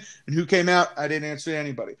came in and who came out. I didn't answer to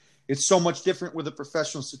anybody. It's so much different with a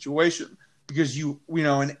professional situation because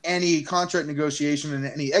in any contract negotiation and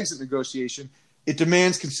any exit negotiation, it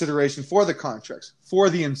demands consideration for the contracts, for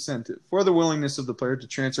the incentive, for the willingness of the player to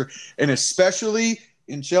transfer, and especially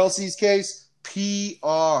in Chelsea's case,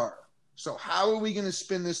 PR. So how are we going to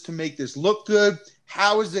spin this to make this look good?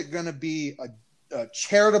 How is it going to be a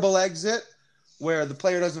charitable exit where the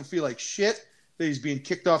player doesn't feel like shit that he's being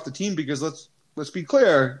kicked off the team? Because let's be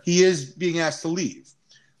clear, he is being asked to leave.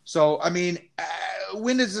 So,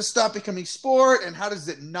 when does this stop becoming sport, and how does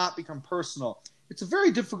it not become personal? It's a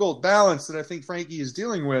very difficult balance that I think Frankie is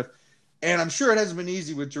dealing with, and I'm sure it hasn't been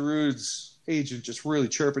easy with Giroud's agent just really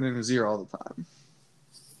chirping in his ear all the time.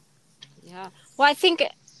 Yeah. Well, I think,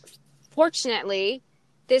 fortunately,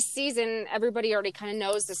 this season, everybody already kind of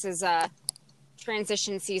knows this is a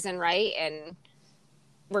transition season, right? And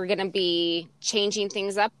we're going to be changing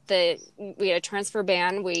things up. We had a transfer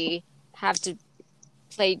ban. We have to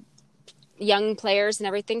play young players and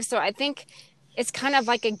everything. So I think it's kind of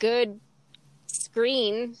like a good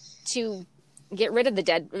screen to get rid of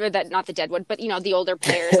not the deadwood, but the older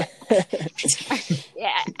players.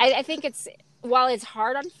 Yeah, I think while it's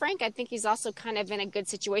hard on Frank, I think he's also kind of in a good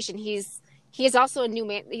situation. He is also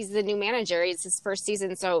he's the new manager. It's his first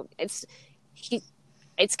season, so it's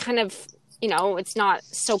kind of it's not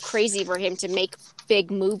so crazy for him to make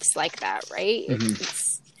big moves like that, right?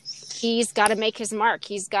 Mm-hmm. He's got to make his mark.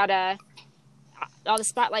 He's got to. All the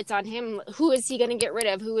spotlight's on him. Who is he going to get rid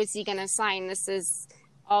of? Who is he going to sign? This is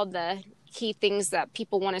all the key things that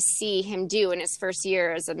people want to see him do in his first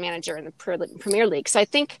year as a manager in the Premier League. So I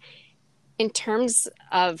think in terms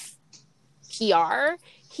of PR,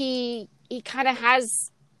 he kind of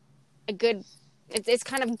has a good, it's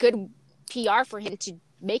kind of good PR for him to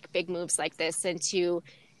make big moves like this and to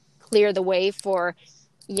clear the way for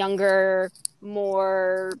younger,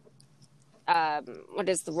 more what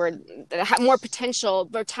is the word? More potential,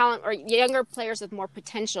 more talent, or younger players with more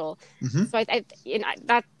potential. Mm-hmm. So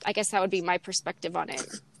I guess that would be my perspective on it.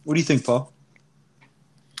 What do you think, Paul?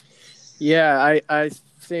 Yeah, I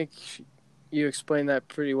think you explained that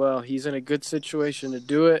pretty well. He's in a good situation to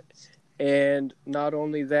do it, and not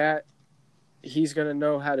only that, he's going to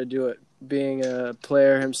know how to do it. Being a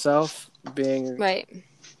player himself, being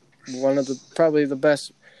one of probably the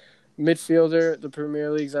best midfielder the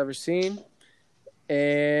Premier League's ever seen,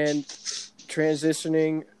 and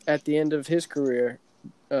transitioning at the end of his career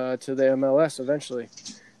to the MLS eventually.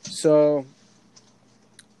 So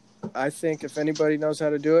I think if anybody knows how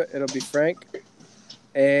to do it, it'll be Frank.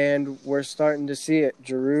 And we're starting to see it.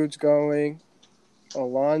 Giroud's going.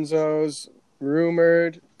 Alonso's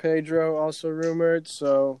rumored. Pedro also rumored.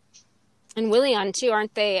 So, and Willian too,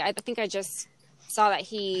 aren't they? I think I just saw that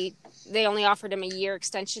they only offered him a year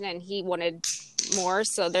extension and he wanted more,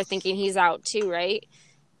 so they're thinking he's out too, right?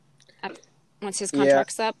 Once his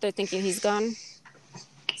contract's up, they're thinking he's gone.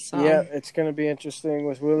 So. Yeah, it's going to be interesting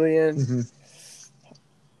with Willian. Mm-hmm.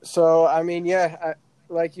 So,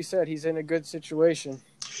 like you said, he's in a good situation.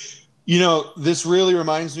 This really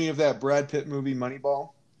reminds me of that Brad Pitt movie Moneyball,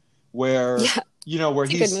 where where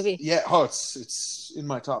it's a good movie. Yeah, it's in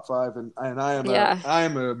my top 5, and I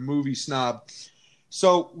am a movie snob.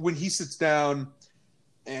 So when he sits down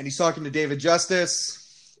and he's talking to David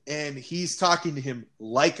Justice, and he's talking to him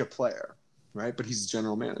like a player, right? But he's the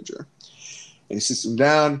general manager, and he sits him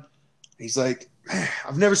down. And he's like,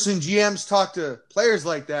 "I've never seen GMs talk to players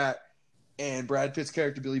like that." And Brad Pitt's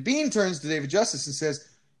character Billy Beane turns to David Justice and says,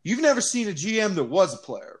 "You've never seen a GM that was a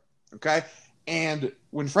player, okay?" And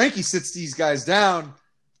when Frankie sits these guys down,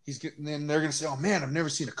 then they're going to say, "Oh man, I've never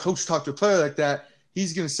seen a coach talk to a player like that."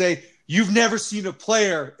 He's going to say, "You've never seen a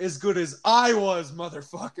player as good as I was,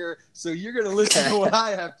 motherfucker. So you're going to listen to what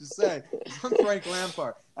I have to say." I'm Frank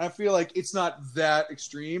Lampard. I feel like it's not that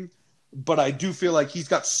extreme, but I do feel like he's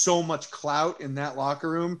got so much clout in that locker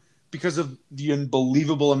room because of the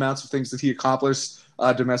unbelievable amounts of things that he accomplished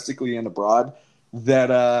domestically and abroad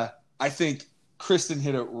that I think Kristen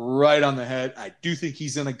hit it right on the head. I do think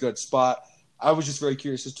he's in a good spot. I was just very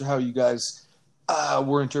curious as to how you guys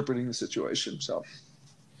we're interpreting the situation. So,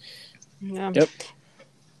 Yeah. Yep.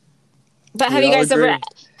 But have you guys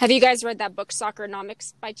read that book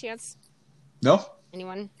Soccernomics by chance? No.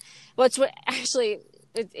 Anyone? Well, it's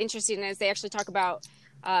interesting is they actually talk about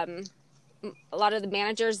a lot of the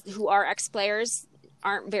managers who are ex-players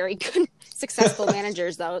aren't very good, successful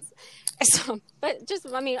managers though. So, but just,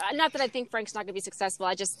 I mean, not that I think Frank's not going to be successful.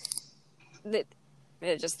 I just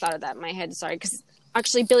thought of that in my head. Sorry. Because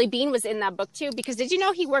actually Billy Beane was in that book too, because did you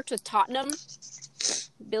know he worked with Tottenham?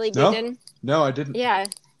 Billy Beane? No, I didn't. Yeah.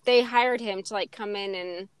 They hired him to like come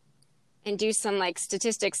in and do some like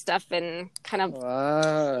statistics stuff and kind of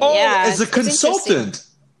as a consultant.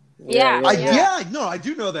 Yeah. I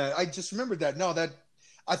do know that. I just remembered that. No, that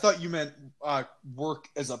I thought you meant work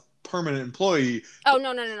as a permanent employee. Oh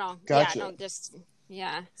no. Gotcha.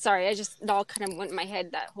 Sorry, it all kind of went in my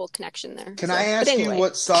head, that whole connection there. Can I ask you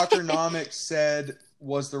what Soccernomics said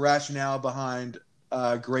was the rationale behind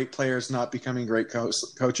great players not becoming great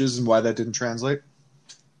coaches and why that didn't translate?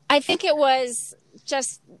 I think it was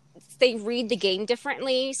just they read the game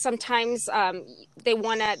differently. Sometimes they'll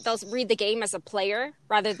read the game as a player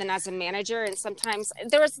rather than as a manager, and sometimes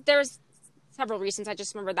there's several reasons. I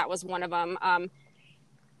just remember that was one of them.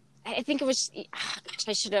 I think it was.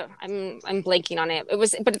 I should have. I'm blanking on it. It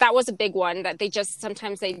was, but that was a big one. That they just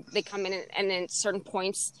sometimes they come in and in certain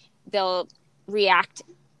points they'll react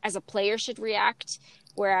as a player should react,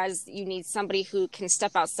 whereas you need somebody who can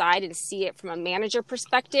step outside and see it from a manager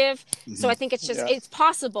perspective. Mm-hmm. So I think it's just it's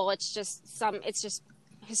possible. It's just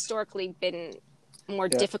historically been more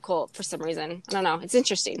difficult for some reason. I don't know. It's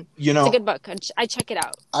interesting. It's a good book. I check it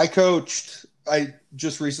out. I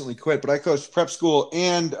just recently quit, but I coached prep school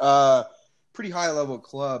and pretty high level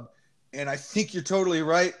club. And I think you're totally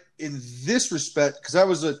right in this respect, because I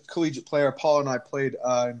was a collegiate player. Paul and I played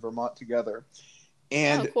in Vermont together.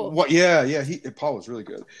 And Paul was really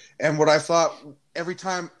good. And what I thought, every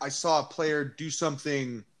time I saw a player do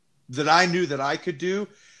something that I knew that I could do,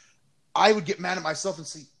 I would get mad at myself and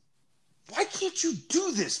say, why can't you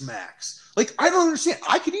do this, Max? Like, I don't understand.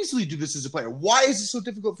 I could easily do this as a player. Why is it so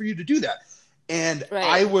difficult for you to do that? And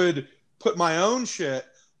I would put my own shit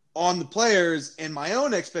on the players and my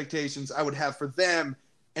own expectations I would have for them.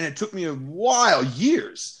 And it took me a while,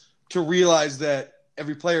 years, to realize that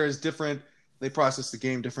every player is different. They process the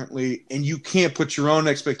game differently. And you can't put your own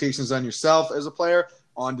expectations on yourself as a player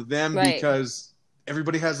onto them because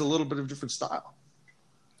everybody has a little bit of different style.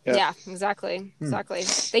 Yeah, exactly.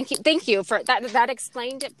 Thank you for that. That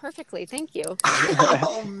explained it perfectly. Thank you.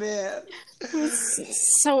 Oh man,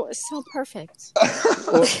 so perfect.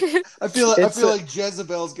 I feel like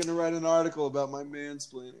Jezebel's gonna write an article about my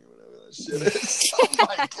mansplaining or whatever that shit is. Oh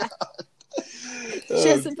my god,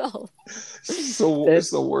 Jezebel. It's the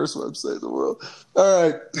worst website in the world. All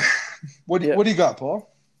right, what do you got, Paul?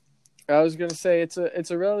 I was gonna say it's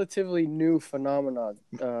a relatively new phenomenon.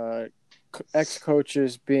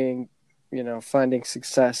 Ex-coaches being, finding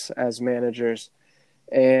success as managers,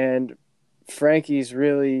 and Frankie's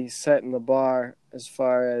really setting the bar as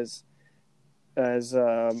far as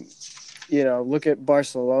look at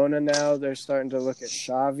Barcelona now. They're starting to look at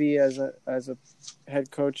Xavi as a head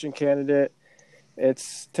coaching candidate.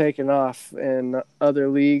 It's taken off in other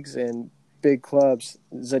leagues and big clubs.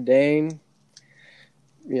 Zidane,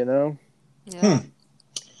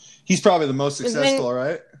 He's probably the most successful,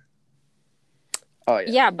 right? Oh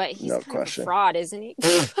yeah. Yeah, but he's kind of a fraud, isn't he?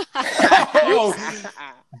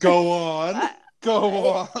 Go on.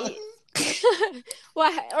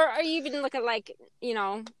 Well, or you even look at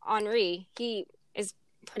Henry. He is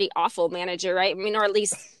pretty awful manager, right? I mean, or at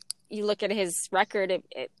least you look at his record.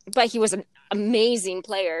 But he was an amazing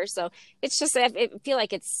player. So it's just I feel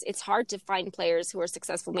like it's hard to find players who are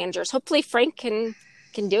successful managers. Hopefully, Frank can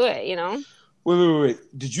do it. Wait.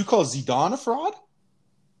 Did you call Zidane a fraud?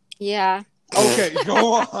 Yeah. Okay,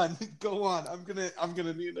 go on. I'm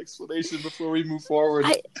gonna need an explanation before we move forward.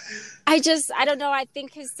 I don't know. I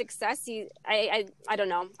think his success. I don't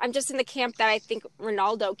know. I'm just in the camp that I think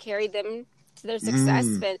Ronaldo carried them to their success,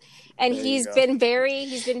 and he's been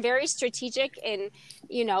very strategic in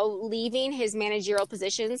leaving his managerial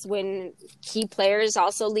positions when key players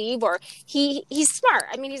also leave, or he's smart.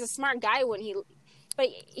 I mean, he's a smart guy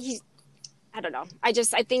I don't know. I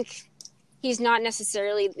think. He's not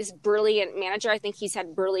necessarily this brilliant manager. I think he's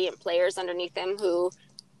had brilliant players underneath him who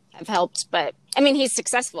have helped. But, I mean, he's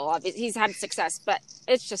successful. Obviously, he's had success, but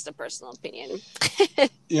it's just a personal opinion.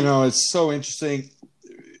 It's so interesting.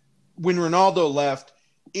 When Ronaldo left,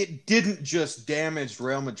 it didn't just damage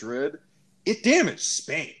Real Madrid. It damaged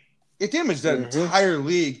Spain. It damaged that entire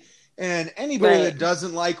league. And anybody that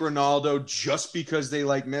doesn't like Ronaldo just because they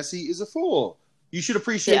like Messi is a fool. You should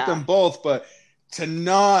appreciate Yeah. them both, but to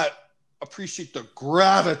not appreciate the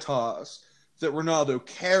gravitas that Ronaldo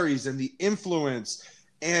carries and the influence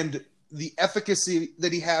and the efficacy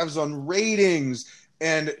that he has on ratings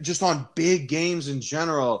and just on big games in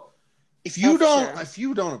general. If you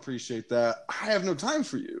don't appreciate that, I have no time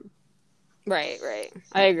for you. Right.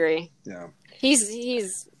 I agree. Yeah.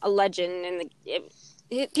 He's a legend, and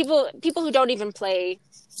people who don't even play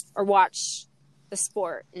or watch the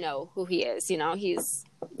sport know who he is. You know, he's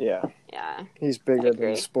he's bigger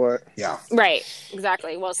than the sport. Yeah. Right.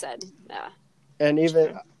 Exactly. Well said. Yeah. And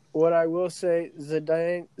even what I will say,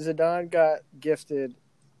 Zidane got gifted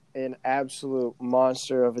an absolute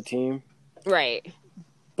monster of a team. Right.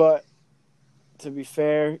 But to be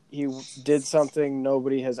fair, he did something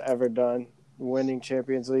nobody has ever done, winning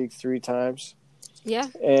Champions League 3 times. Yeah.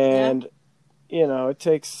 And, you know, it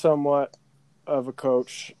takes somewhat of a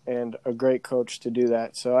coach and a great coach to do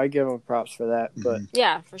that. So I give him props for that. But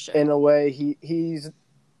yeah, for sure. in a way, he's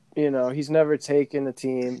never taken a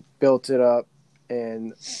team, built it up,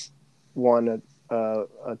 and won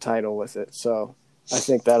a title with it. So I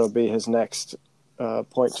think that'll be his next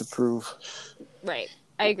point to prove. Right.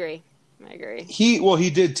 I agree. He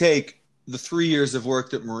did take the 3 years of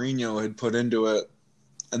work that Mourinho had put into it,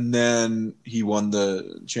 and then he won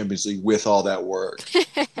the Champions League with all that work.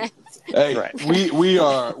 Hey, right. we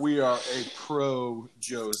are a pro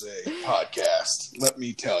Jose podcast. Let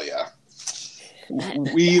me tell you,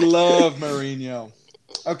 we love Mourinho.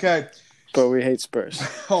 Okay, but we hate Spurs.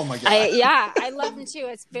 Oh my god! I love him too.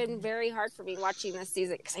 It's been very hard for me watching this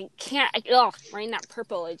season because I can't. Wearing that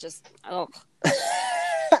purple, it just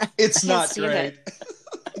It's not great.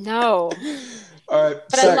 No. All right,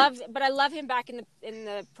 but I love him back in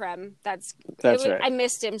the Prem. That's right. I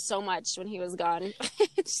missed him so much when he was gone.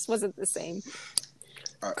 It just wasn't the same.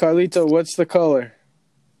 Right. Carlito, what's the color?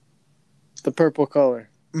 The purple color.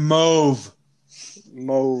 Mauve.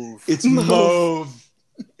 It's mauve.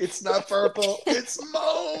 It's not purple. It's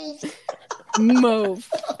mauve. Mauve.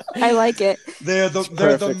 I like it. They're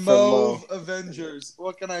the Mauve Avengers.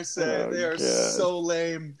 What can I say? They are so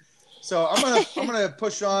lame. So I'm gonna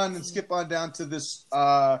push on and skip on down to this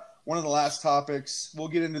one of the last topics. We'll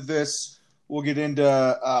get into this. We'll get into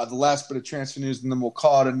the last bit of transfer news, and then we'll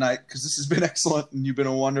call it a night because this has been excellent and you've been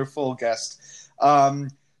a wonderful guest.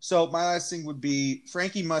 So my last thing would be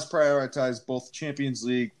Frankie must prioritize both Champions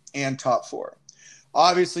League and top 4.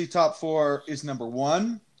 Obviously, top 4 is number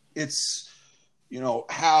 1. It's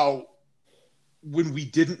how when we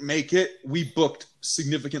didn't make it, we booked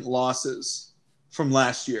significant losses from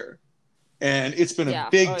last year. And it's been a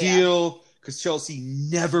big deal because Chelsea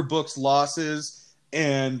never books losses,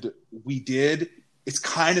 and we did. It's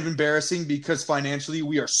kind of embarrassing because financially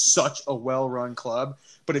we are such a well-run club.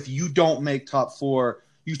 But if you don't make top 4,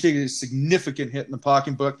 you take a significant hit in the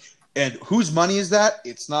pocketbook. And whose money is that?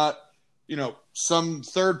 It's not, some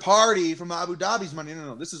third party from Abu Dhabi's money.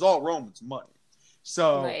 No. This is all Roman's money.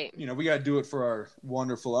 So, we got to do it for our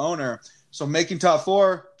wonderful owner. So making top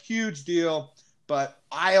 4, huge deal. But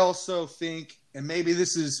I also think, and maybe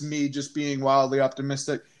this is me just being wildly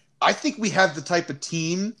optimistic, I think we have the type of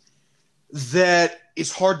team that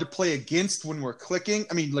is hard to play against when we're clicking.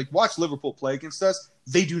 I mean, watch Liverpool play against us.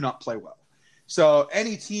 They do not play well. So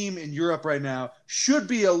any team in Europe right now should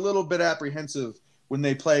be a little bit apprehensive when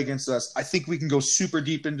they play against us. I think we can go super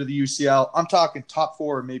deep into the UCL. I'm talking top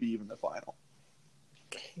 4 or maybe even the final.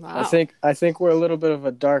 Wow. I think we're a little bit of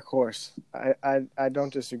a dark horse. I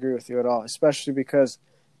don't disagree with you at all, especially because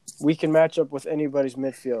we can match up with anybody's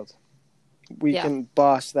midfield. We can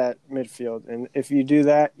boss that midfield, and if you do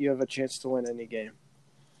that, you have a chance to win any game.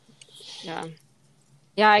 Yeah,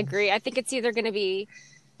 I agree. I think it's either going to be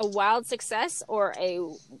a wild success or a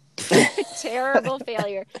terrible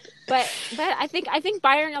failure. But I think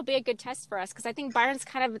Bayern will be a good test for us because I think Bayern's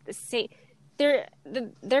kind of the same. They're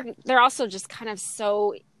also just kind of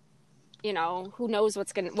so, who knows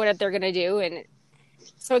what they're gonna do, and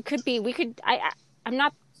so it could be I'm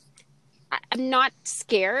not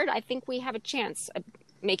scared. I think we have a chance of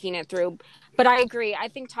making it through, but I agree. I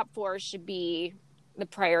think top 4 should be the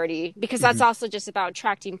priority because that's also just about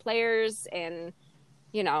attracting players, and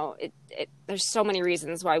there's so many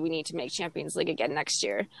reasons why we need to make Champions League again next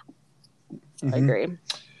year. I agree.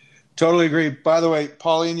 Totally agree. By the way,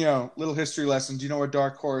 Paulinho, little history lesson. Do you know where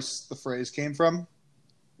dark horse, the phrase, came from?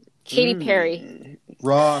 Katy Perry.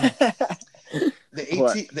 Wrong. The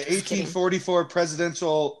 1844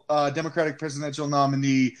 presidential Democratic presidential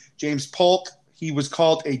nominee, James Polk, he was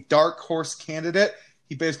called a dark horse candidate.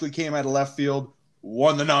 He basically came out of left field,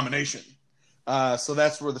 won the nomination. So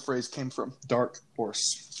that's where the phrase came from, dark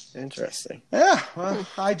horse. Interesting. Yeah, well,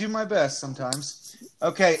 I do my best sometimes.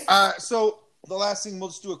 Okay, so the last thing, we'll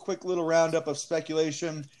just do a quick little roundup of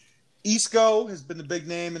speculation. Isco has been the big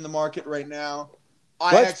name in the market right now.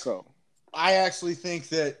 Let's go. I actually think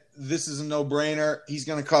that this is a no-brainer. He's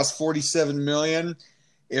going to cost $47 million.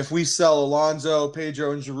 If we sell Alonso,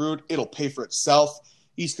 Pedro, and Giroud, it'll pay for itself.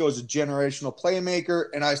 Isco is a generational playmaker,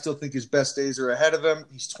 and I still think his best days are ahead of him.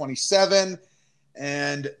 He's 27,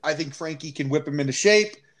 and I think Frankie can whip him into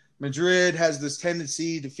shape. Madrid has this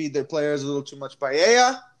tendency to feed their players a little too much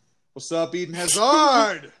paella. What's up, Eden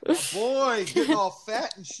Hazard? My boy, getting all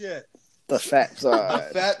fat and shit. The fat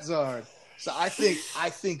Zard. The fat Zard. So I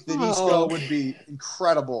think that Isco would be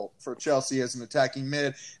incredible for Chelsea as an attacking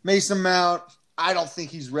mid. Mason Mount, I don't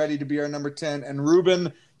think he's ready to be our number 10. And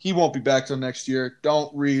Ruben, he won't be back till next year.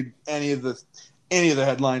 Don't read any of the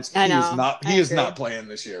headlines. He is not playing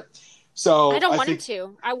this year. So I don't want him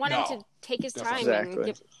to. I want him to take his time exactly.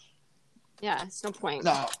 and yeah, it's no point.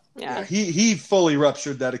 No. Yeah. He fully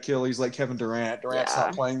ruptured that Achilles like Kevin Durant. Durant's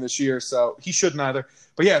not playing this year, so he shouldn't either.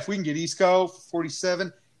 But yeah, if we can get Isco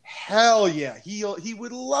 47, hell yeah. He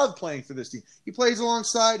would love playing for this team. He plays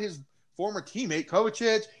alongside his former teammate,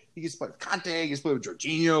 Kovacic. He gets to play with Conte. He gets to play with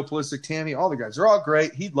Jorginho, Pulisic, Tammy. All the guys are all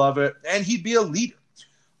great. He'd love it. And he'd be a leader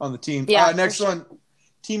on the team. Yeah, next one,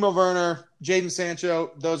 Timo Werner, Jadon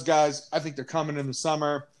Sancho. Those guys, I think they're coming in the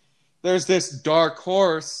summer. There's this dark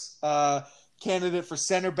horse candidate for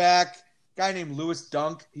center back, guy named Lewis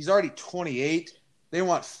Dunk. He's already 28. They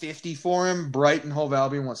want 50 for him. Brighton Hove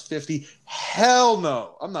Albion wants 50. Hell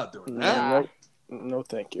no. I'm not doing that. No,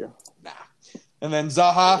 thank you. Nah. And then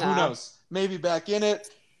Zaha, who knows? Maybe back in it.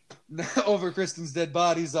 Over Kristen's dead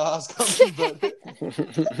body, Zaha's coming. But...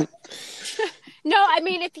 No, I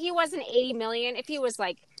mean, if he wasn't 80 million, if he was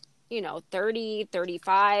like, 30,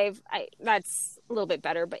 35, that's a little bit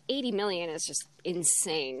better. But 80 million is just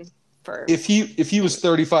insane. If he was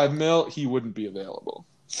 35 mil, he wouldn't be available.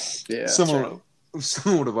 Yeah, someone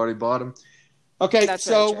would have already bought him. Okay,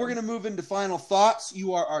 so we're gonna move into final thoughts.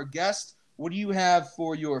 You are our guest. What do you have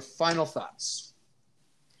for your final thoughts?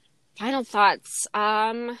 Final thoughts.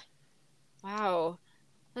 Wow.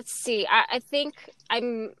 Let's see. I think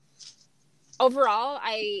overall,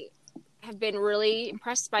 I have been really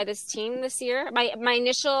impressed by this team this year. My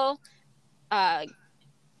initial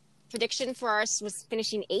prediction for us was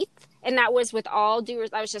finishing 8th, and that was with all due.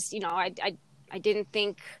 I was just, I didn't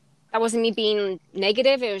think that wasn't me being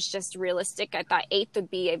negative. It was just realistic. I thought 8th would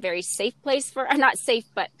be a very safe place for, not safe,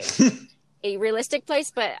 but a realistic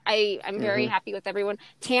place. But I'm very happy with everyone.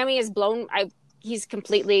 Tammy is he's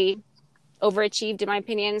completely overachieved in my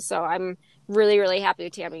opinion. So I'm really, really happy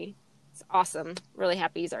with Tammy. It's awesome. Really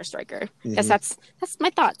happy he's our striker. Yes, that's my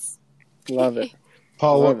thoughts. Love it.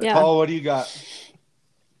 Paul, Paul, what do you got?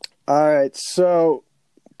 All right. So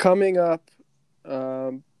coming up,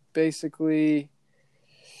 basically,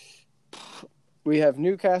 we have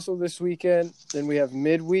Newcastle this weekend. Then we have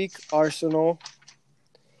midweek Arsenal.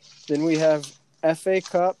 Then we have FA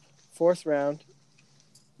Cup, 4th round.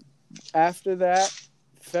 After that,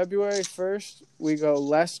 February 1st, we go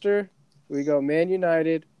Leicester. We go Man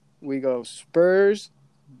United. We go Spurs,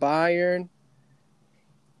 Bayern,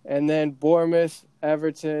 and then Bournemouth,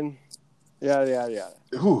 Everton, yada, yada,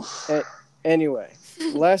 yada. Anyway,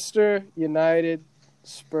 Leicester, United,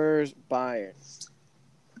 Spurs, Bayern.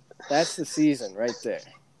 That's the season right there.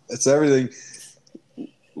 That's everything.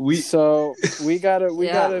 We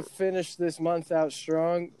gotta finish this month out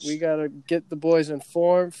strong. We gotta get the boys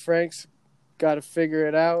informed. Frank's gotta figure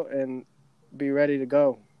it out and be ready to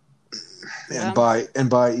go. And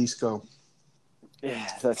buy Isco. Yeah,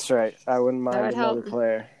 that's right. I wouldn't mind another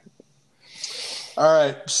player. All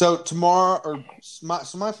right. So tomorrow,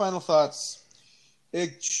 my final thoughts.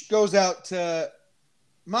 It goes out to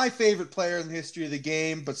my favorite player in the history of the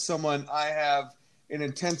game, but someone I have an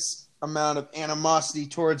intense amount of animosity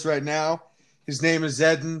towards right now. His name is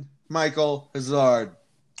Eden Michael Hazard.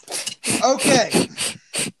 Okay.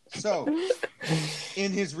 So,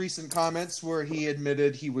 in his recent comments where he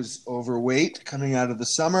admitted he was overweight coming out of the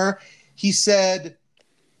summer, he said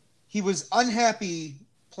he was unhappy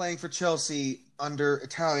playing for Chelsea under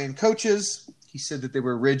Italian coaches. He said that they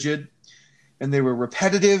were rigid and they were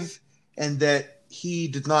repetitive and that he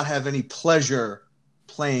did not have any pleasure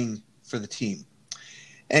playing for the team.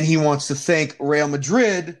 And he wants to thank Real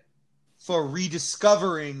Madrid for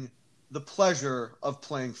rediscovering the pleasure of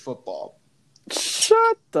playing football.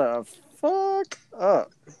 Shut the fuck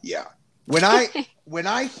up. Yeah. When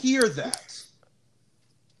I hear that,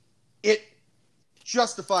 it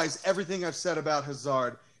justifies everything I've said about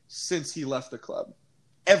Hazard since he left the club.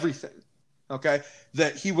 Everything. okay,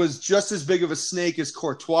 that he was just as big of a snake as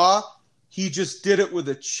Courtois. He just did it with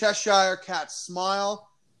a Cheshire cat smile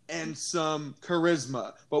and some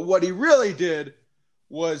charisma. But what he really did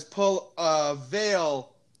was pull a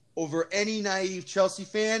veil over any naive Chelsea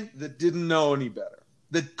fan that didn't know any better,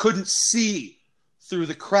 that couldn't see through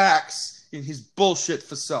the cracks in his bullshit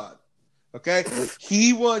facade. Okay?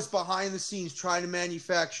 He was behind the scenes trying to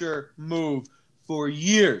manufacture move for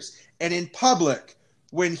years. And in public,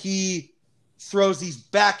 when he throws these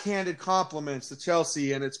backhanded compliments to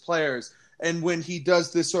Chelsea and its players, and when he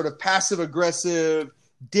does this sort of passive-aggressive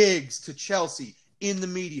digs to Chelsea in the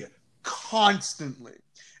media constantly.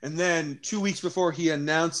 And then 2 weeks before he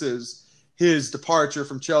announces his departure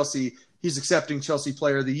from Chelsea, he's accepting Chelsea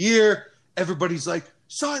Player of the Year. Everybody's like,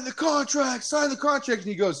 sign the contract. And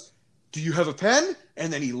he goes, do you have a pen?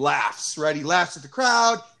 And then he laughs, right? He laughs at the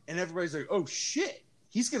crowd, and everybody's like, oh, shit,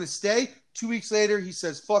 he's going to stay. 2 weeks later, he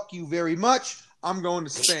says, fuck you very much. I'm going to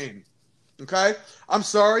Spain. Okay? I'm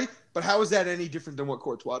sorry, but how is that any different than what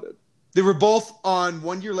Courtois did? They were both on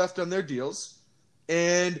 1 year left on their deals,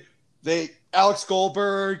 and Alex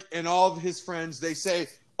Goldberg and all of his friends, they say,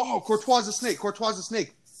 oh, Courtois is a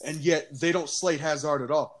snake. And yet they don't slate Hazard at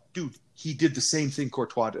all. Dude, he did the same thing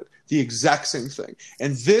Courtois did. The exact same thing.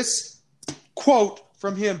 And this quote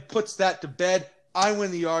from him puts that to bed. I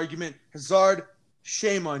win the argument. Hazard,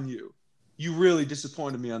 shame on you. You really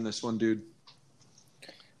disappointed me on this one, dude.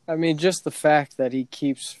 I mean, just the fact that he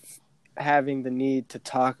keeps having the need to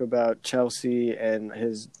talk about Chelsea and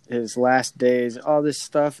his last days, all this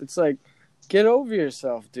stuff. It's like, get over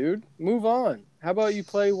yourself, dude. Move on. How about you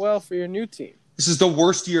play well for your new team? This is the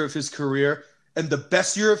worst year of his career, and the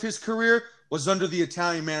best year of his career was under the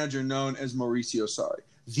Italian manager known as Maurizio Sarri.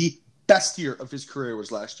 The best year of his career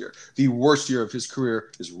was last year. The worst year of his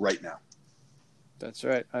career is right now. That's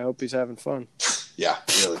right. I hope he's having fun. Yeah,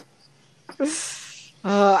 really.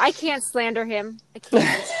 I can't slander him. I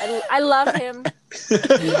can't. I love him. He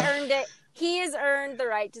earned it. He has earned the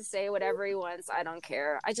right to say whatever he wants. I don't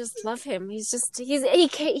care. I just love him. He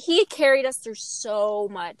carried us through so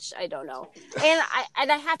much. I don't know. And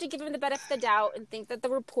I have to give him the benefit of the doubt and think that the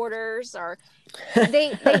reporters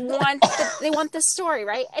they want the story,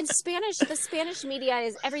 right? And the Spanish media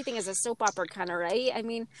is everything is a soap opera kind of, right? I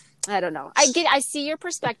mean, I don't know. I see your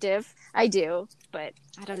perspective. I do, but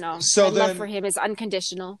I don't know. So my love for him is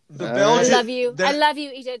unconditional. I love you. I love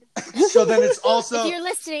you, Eden. So then it's also, if you're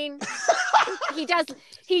listening, he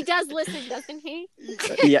does listen, doesn't he?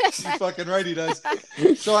 Yes. You're fucking right, he does.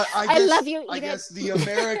 So I guess, love you, Eden. I guess the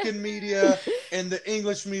American media and the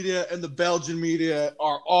English media and the Belgian media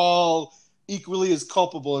are all equally as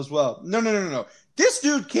culpable as well. No. This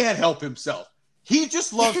dude can't help himself. He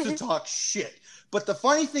just loves to talk shit. But the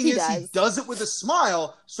funny thing is he does it with a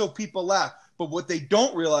smile so people laugh. But what they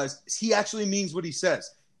don't realize is he actually means what he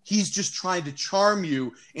says. He's just trying to charm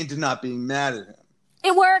you into not being mad at him.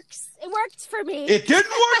 It works. It worked for me. It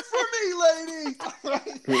didn't work for me, lady.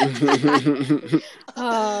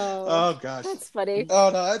 Oh gosh. That's funny. Oh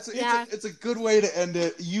no, it's a good way to end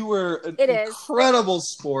it. You were an It incredible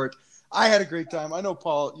sport. I had a great time. I know,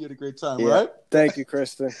 Paul, you had a great time, right? Thank you,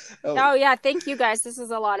 Kristen. Oh yeah, thank you guys. This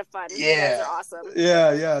was a lot of fun. Yeah. You guys are awesome.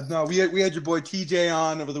 Yeah. No, we had your boy TJ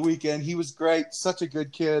on over the weekend. He was great. Such a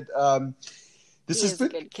good kid. This has been a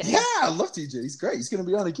good kid. Yeah, I love TJ. He's great. He's going to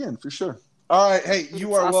be on again for sure. All right. Hey,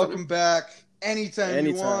 you are welcome back anytime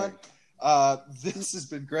you want. This has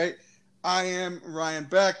been great. I am Ryan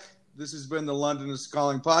Beck. This has been the London is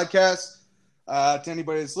Calling podcast. To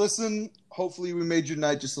anybody that's listening, hopefully we made your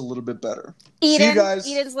night just a little bit better. See you guys.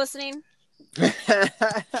 Eden's listening.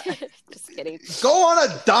 Just kidding. Go on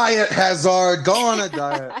a diet, Hazard. Go on a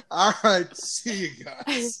diet. All right. See you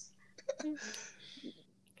guys.